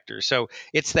contractors. So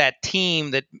it's that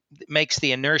team that makes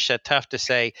the inertia tough to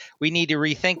say, we need to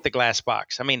rethink the glass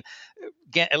box. I mean,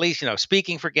 at least,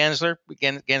 speaking for Gensler,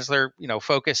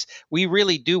 focus, we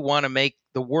really do want to make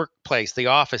the workplace, the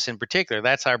office in particular,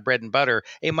 that's our bread and butter,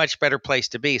 a much better place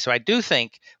to be. So I do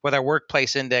think with our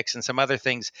workplace index and some other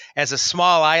things, as a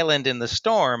small island in the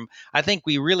storm, I think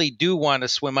we really do want to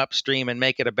swim upstream and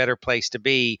make it a better place to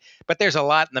be. But there's a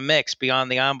lot in the mix beyond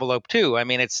the envelope too. I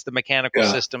mean, it's the mechanical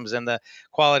systems and the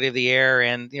quality of the air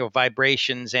and,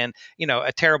 vibrations and,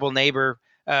 a terrible neighbor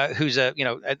who's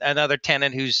another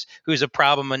tenant who's a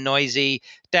problem and noisy,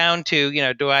 down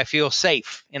to, do I feel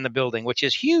safe in the building, which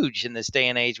is huge in this day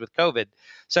and age with COVID.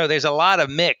 So there's a lot of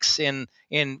mix in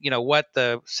what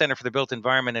the Center for the Built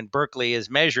Environment in Berkeley is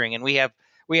measuring, and we have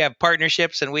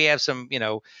partnerships and we have some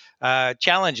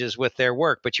challenges with their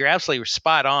work. But you're absolutely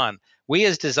spot on. We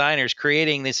as designers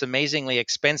creating this amazingly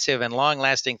expensive and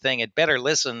long-lasting thing, it better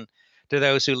listen to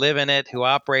those who live in it, who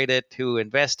operate it, who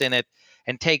invest in it,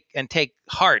 and take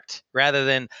heart rather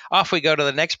than off we go to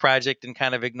the next project and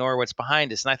kind of ignore what's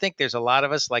behind us. And I think there's a lot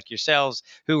of us like yourselves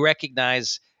who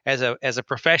recognize as a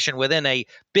profession within a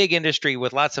big industry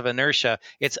with lots of inertia,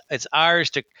 it's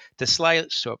ours to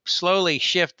slowly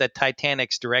shift the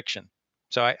Titanic's direction.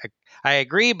 So I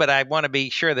agree, but I want to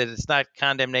be sure that it's not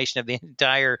condemnation of the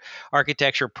entire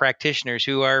architecture practitioners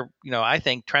who are, I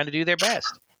think, trying to do their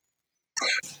best.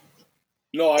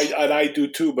 No, I do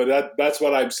too, but that's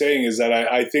what I'm saying is that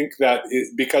I think that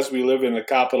because we live in a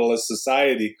capitalist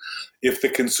society, if the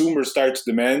consumer starts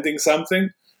demanding something,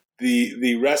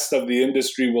 the rest of the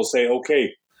industry will say,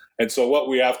 okay. And so what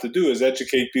we have to do is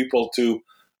educate people to,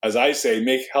 as I say,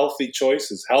 make healthy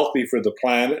choices, healthy for the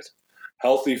planet,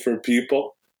 healthy for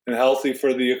people, and healthy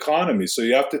for the economy. So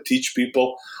you have to teach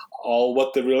people all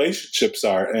what the relationships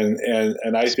are. And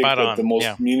I think that the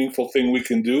most meaningful thing we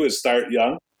can do is start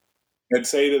young and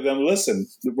say to them, listen,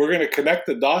 we're going to connect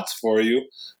the dots for you.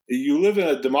 You live in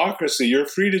a democracy. You're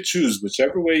free to choose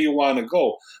whichever way you want to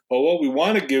go. But what we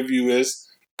want to give you is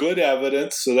good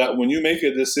evidence so that when you make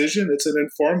a decision, it's an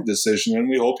informed decision, and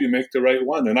we hope you make the right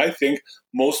one. And I think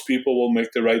most people will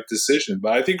make the right decision.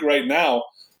 But I think right now,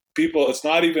 it's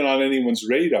not even on anyone's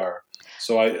radar.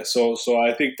 So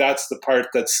I think that's the part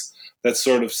that's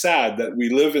sort of sad, that we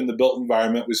live in the built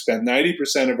environment. We spend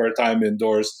 90% of our time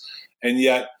indoors, and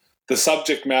yet the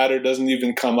subject matter doesn't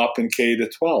even come up in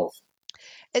K-12.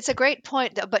 It's a great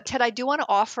point, but Ted, I do want to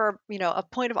offer, a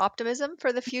point of optimism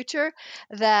for the future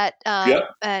that,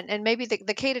 and maybe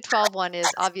the K-12 one is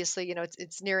obviously,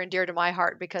 it's near and dear to my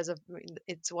heart because of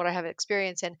it's what I have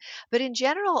experience in. But in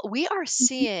general, we are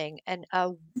seeing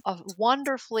a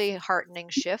wonderfully heartening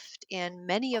shift in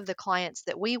many of the clients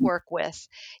that we work with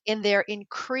in their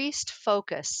increased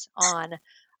focus on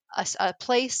a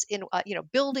place in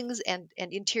buildings and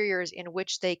interiors in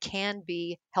which they can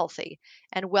be healthy,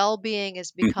 and well-being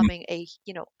is becoming a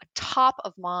top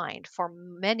of mind for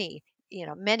many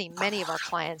many of our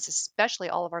clients, especially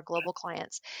all of our global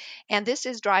clients. And this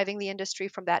is driving the industry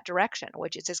from that direction,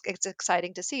 which it's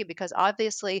exciting to see, because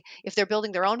obviously if they're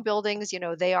building their own buildings,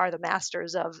 they are the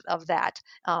masters of that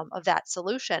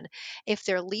solution. If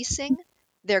they're leasing,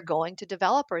 they're going to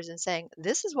developers and saying,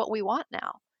 this is what we want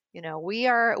now. We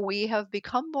have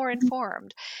become more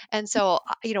informed. And so,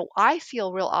 I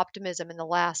feel real optimism in the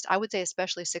last, I would say,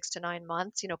 especially 6 to 9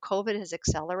 months. COVID has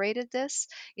accelerated this.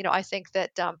 I think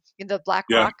that in the Yeah.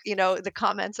 BlackRock, the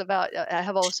comments about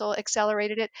have also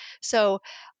accelerated it. So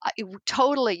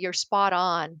totally, you're spot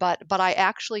on. But I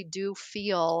actually do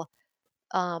feel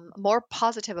more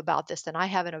positive about this than I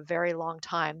have in a very long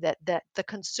time, that the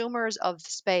consumers of the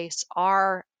space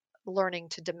are learning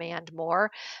to demand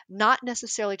more, not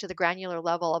necessarily to the granular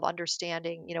level of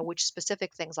understanding, which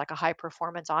specific things like a high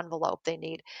performance envelope they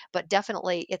need, but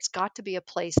definitely it's got to be a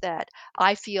place that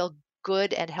I feel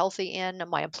good and healthy in,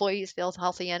 my employees feel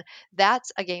healthy in.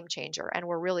 That's a game changer, and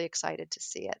we're really excited to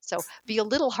see it. So be a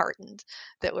little heartened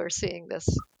that we're seeing this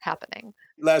happening.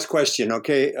 Last question,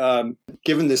 okay?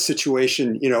 Given the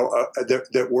situation,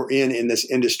 that we're in this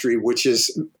industry, which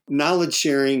is knowledge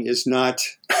sharing is not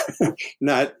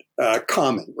not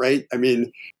common, right? I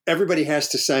mean, everybody has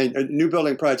to sign a new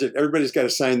building project. Everybody's got to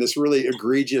sign this really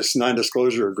egregious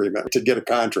non-disclosure agreement to get a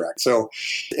contract. So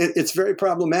it's very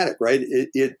problematic, right?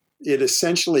 It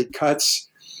essentially cuts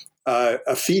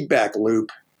a feedback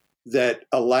loop that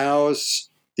allows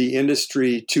the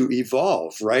industry to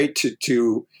evolve, right?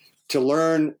 To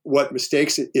learn what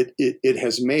mistakes it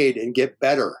has made and get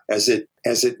better as it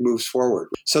moves forward.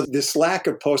 So this lack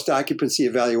of post-occupancy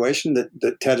evaluation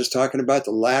that Ted is talking about,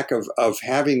 the lack of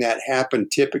having that happen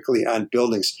typically on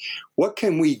buildings, what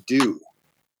can we do?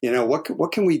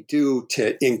 What can we do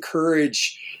to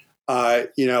encourage a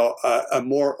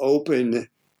more open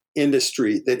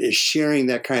industry that is sharing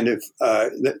that kind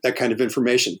of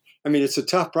information? I mean, it's a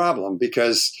tough problem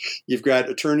because you've got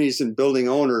attorneys and building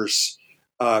owners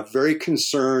very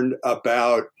concerned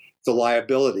about the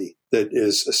liability that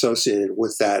is associated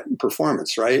with that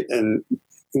performance, right? And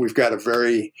we've got a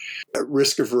very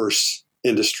risk-averse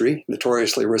industry,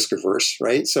 notoriously risk-averse,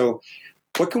 right? So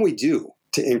what can we do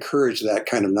to encourage that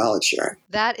kind of knowledge sharing?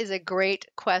 That is a great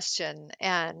question.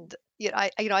 And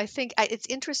I think it's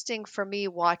interesting for me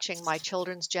watching my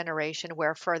children's generation,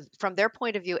 where from their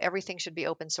point of view, everything should be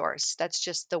open source. That's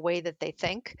just the way that they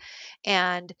think.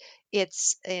 And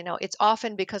it's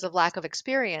often because of lack of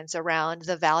experience around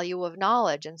the value of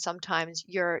knowledge. And sometimes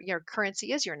your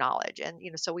currency is your knowledge. And,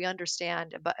 so we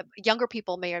understand, but younger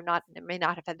people may not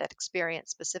have had that experience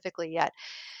specifically yet.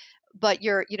 But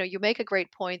you make a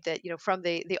great point that, from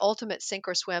the ultimate sink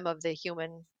or swim of the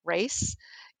human race,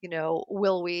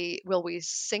 will we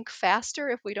sink faster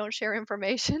if we don't share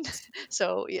information?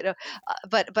 So,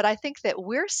 but I think that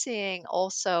we're seeing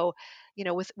also,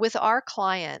 with our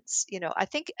clients, I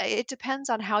think it depends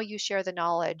on how you share the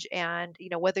knowledge, and,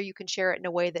 whether you can share it in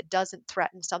a way that doesn't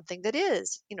threaten something that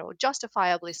is,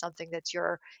 justifiably something that's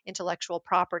your intellectual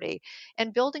property.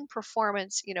 And building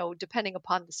performance, depending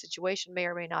upon the situation, may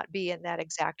or may not be in that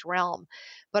exact realm.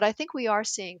 But I think we are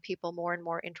seeing people more and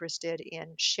more interested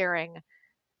in sharing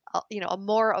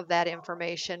more of that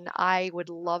information. I would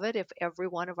love it if every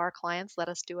one of our clients let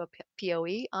us do a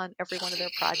POE on every one of their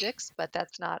projects, but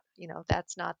that's not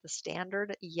the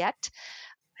standard yet.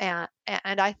 And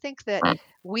I think that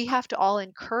we have to all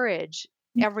encourage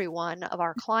every one of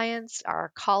our clients,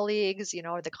 our colleagues,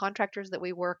 or the contractors that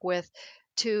we work with,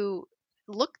 to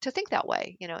think that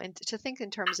way, and to think in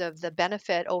terms of the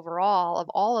benefit overall of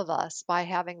all of us by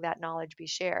having that knowledge be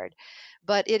shared.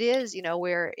 But it is,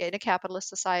 we're in a capitalist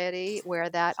society where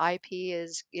that IP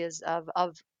is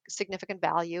of significant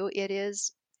value. It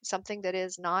is something that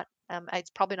is not, it's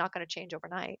probably not going to change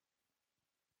overnight.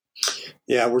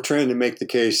 Yeah, we're trying to make the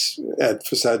case at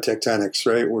Facade Tectonics,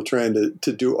 right? We're trying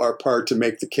to do our part to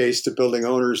make the case to building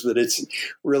owners that it's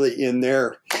really in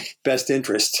their best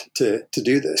interest to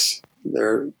do this.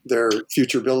 Their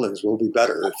future buildings will be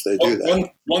better if they do that.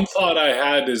 One thought I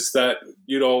had is that,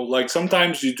 like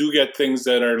sometimes you do get things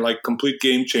that are like complete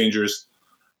game changers.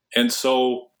 And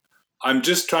so I'm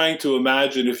just trying to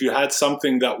imagine if you had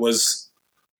something that was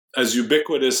as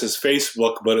ubiquitous as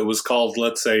Facebook, but it was called,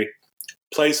 let's say,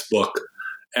 Placebook,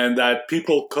 and that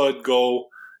people could go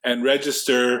and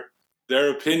register their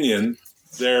opinion,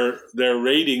 their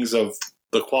ratings of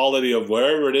the quality of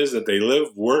wherever it is that they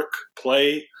live, work,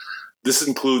 play. This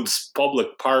includes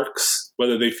public parks,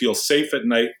 whether they feel safe at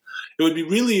night. It would be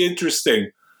really interesting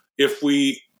if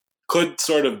we could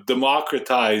sort of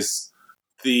democratize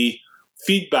the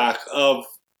feedback of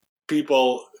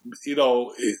people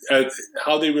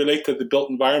how they relate to the built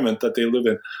environment that they live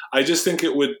in. I just think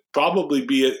it would probably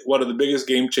be one of the biggest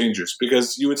game changers,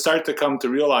 because you would start to come to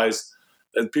realize,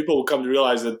 and people will come to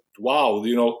realize that, wow,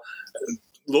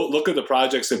 look at the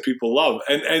projects that people love.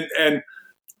 And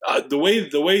the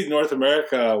way North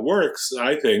America works,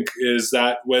 I think, is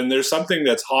that when there's something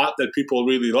that's hot that people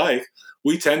really like,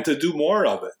 we tend to do more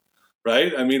of it.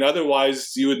 Right? I mean,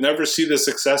 otherwise you would never see the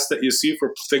success that you see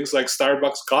for things like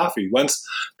Starbucks coffee. Once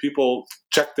people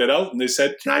checked it out and they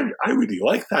said, I really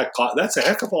like that coffee. That's a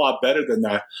heck of a lot better than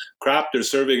that crap they're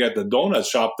serving at the donut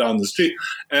shop down the street.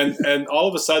 And all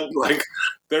of a sudden, like,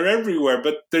 they're everywhere.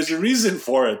 But there's a reason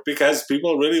for it, because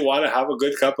people really want to have a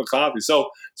good cup of coffee.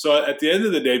 So at the end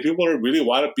of the day, people really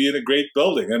want to be in a great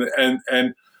building.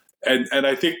 And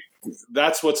I think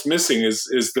that's what's missing is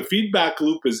the feedback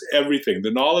loop is everything.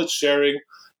 The knowledge sharing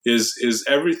is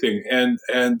everything.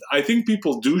 And I think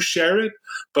people do share it,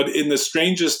 but in the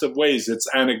strangest of ways. It's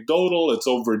anecdotal. It's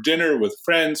over dinner with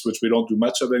friends, which we don't do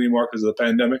much of anymore because of the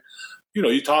pandemic.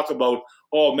 You talk about,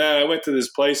 oh man, I went to this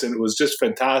place and it was just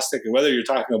fantastic. And whether you're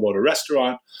talking about a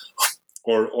restaurant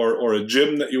or a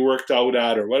gym that you worked out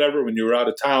at or whatever, when you were out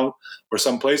of town, or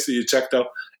some place that you checked out.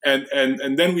 And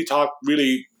then we talk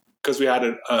really, because we had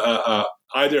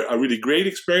either a really great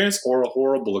experience or a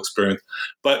horrible experience.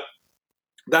 But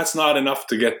that's not enough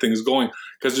to get things going,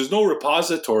 because there's no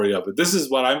repository of it. This is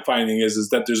what I'm finding is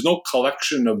that there's no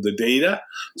collection of the data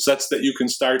such that you can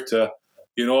start to,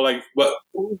 but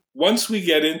once we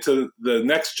get into the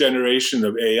next generation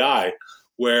of AI,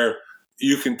 where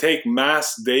you can take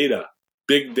mass data,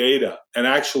 big data, and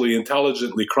actually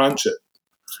intelligently crunch it,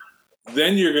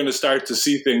 then you're going to start to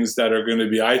see things that are going to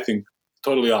be, I think,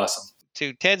 totally awesome.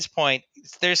 To Ted's point,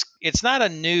 it's not a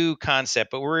new concept,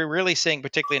 but we're really seeing,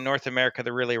 particularly in North America,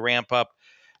 to really ramp up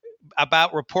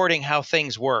about reporting how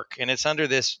things work. And it's under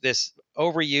this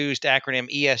overused acronym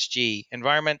ESG,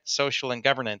 Environment, Social, and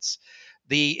Governance.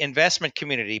 The investment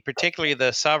community, particularly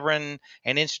the sovereign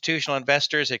and institutional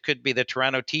investors, it could be the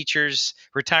Toronto Teachers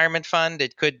Retirement Fund,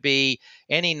 it could be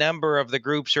any number of the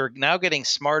groups who are now getting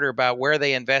smarter about where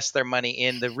they invest their money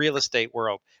in the real estate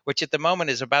world, which at the moment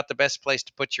is about the best place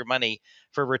to put your money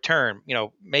for return.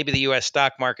 Maybe the U.S.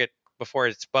 stock market before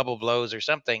its bubble blows or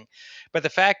something. But the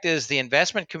fact is, the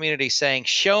investment community saying,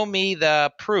 show me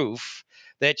the proof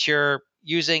that you're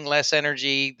using less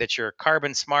energy, that you're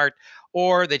carbon smart,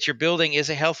 or that your building is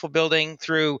a healthful building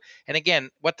through, and again,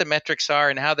 what the metrics are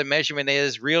and how the measurement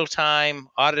is, real time,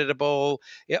 auditable.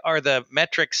 Are the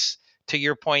metrics, to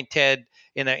your point, Ted,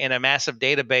 in a massive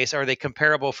database, are they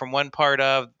comparable from one part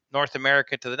of North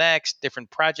America to the next, different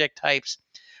project types?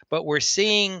 But we're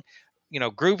seeing,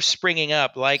 groups springing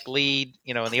up like LEED,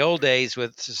 in the old days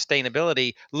with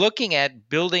sustainability, looking at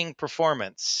building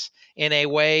performance in a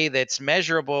way that's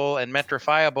measurable and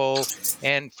metrifiable,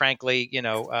 and frankly,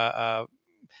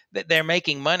 they're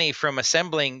making money from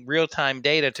assembling real-time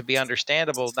data to be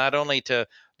understandable, not only to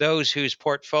those whose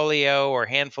portfolio or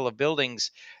handful of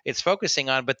buildings it's focusing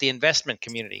on, but the investment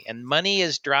community. And money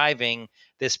is driving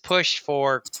this push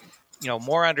for,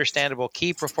 more understandable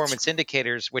key performance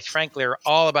indicators, which frankly are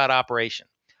all about operation,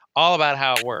 all about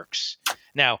how it works.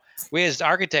 Now, we as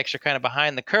architects are kind of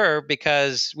behind the curve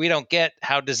because we don't get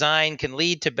how design can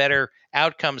lead to better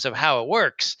outcomes of how it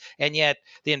works. And yet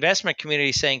the investment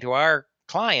community is saying to our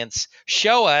clients,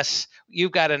 show us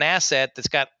you've got an asset that's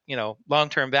got,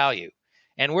 long-term value.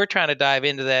 And we're trying to dive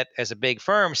into that as a big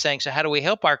firm, saying, so how do we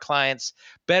help our clients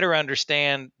better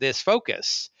understand this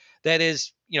focus that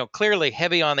is, clearly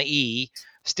heavy on the E,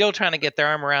 still trying to get their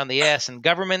arm around the S, and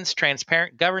governance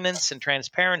and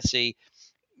transparency,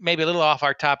 maybe a little off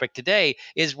our topic today,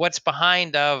 is what's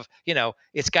behind of,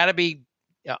 it's got to be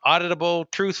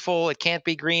auditable, truthful. It can't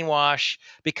be greenwash,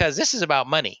 because this is about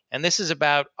money. And this is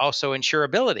about also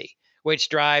insurability, which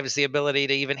drives the ability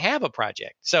to even have a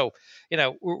project. So,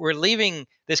 we're leaving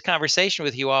this conversation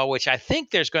with you all, which I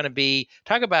think there's going to be,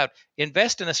 talk about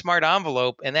invest in a smart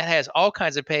envelope. And that has all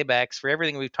kinds of paybacks for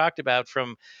everything we've talked about,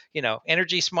 from,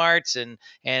 energy smarts and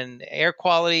air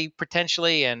quality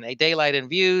potentially, and a daylight and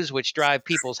views, which drive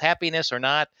people's happiness or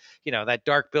not. That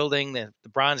dark building, the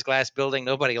bronze glass building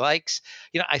nobody likes.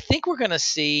 I think we're going to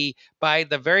see, by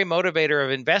the very motivator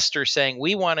of investors saying,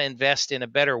 we want to invest in a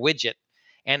better widget.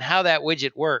 And how that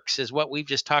widget works is what we've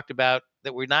just talked about,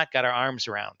 that we've not got our arms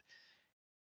around.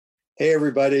 Hey,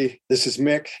 everybody. This is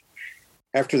Mick.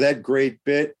 After that great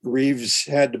bit, Reeves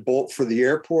had to bolt for the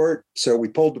airport. So we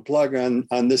pulled the plug on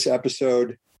this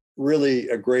episode. Really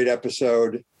a great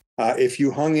episode. If you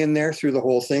hung in there through the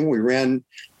whole thing, we ran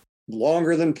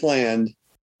longer than planned.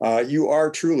 You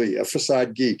are truly a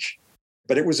facade geek.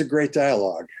 But it was a great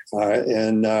dialogue.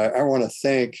 And I want to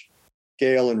thank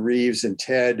Gail and Reeves and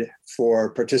Ted for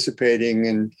participating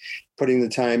and putting the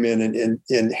time in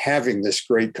and having this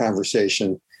great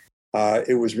conversation.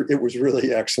 It was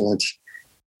really excellent.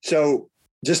 So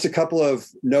just a couple of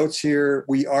notes here.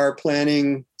 We are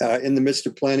planning, in the midst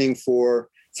of planning for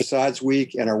Facades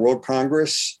Week and our World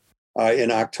Congress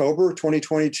in October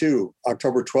 2022,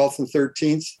 October 12th and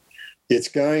 13th. It's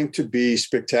going to be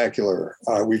spectacular.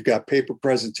 We've got paper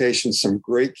presentations, some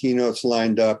great keynotes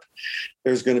lined up.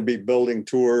 There's going to be building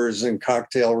tours and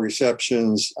cocktail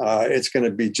receptions. It's going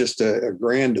to be just a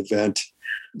grand event.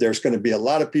 There's going to be a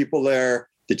lot of people there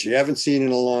that you haven't seen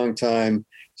in a long time.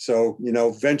 So,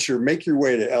 make your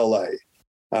way to LA.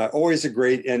 Always a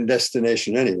great end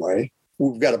destination anyway.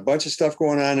 We've got a bunch of stuff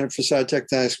going on at Facade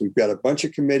Tectonics. We've got a bunch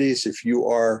of committees. If you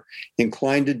are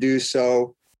inclined to do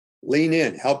so, lean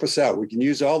in, help us out. We can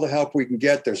use all the help we can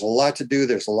get. There's a lot to do.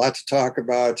 There's a lot to talk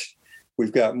about.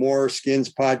 We've got more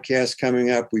Skins podcasts coming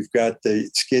up. We've got the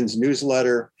Skins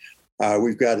newsletter.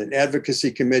 We've got an advocacy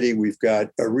committee. We've got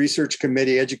a research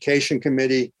committee, education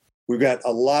committee. We've got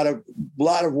a lot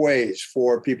of ways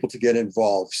for people to get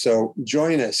involved. So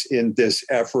join us in this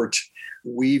effort.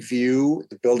 We view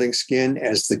the building skin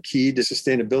as the key to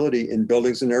sustainability in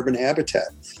buildings and urban habitat.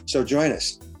 So join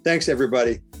us. Thanks,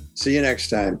 everybody. See you next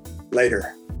time.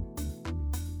 Later.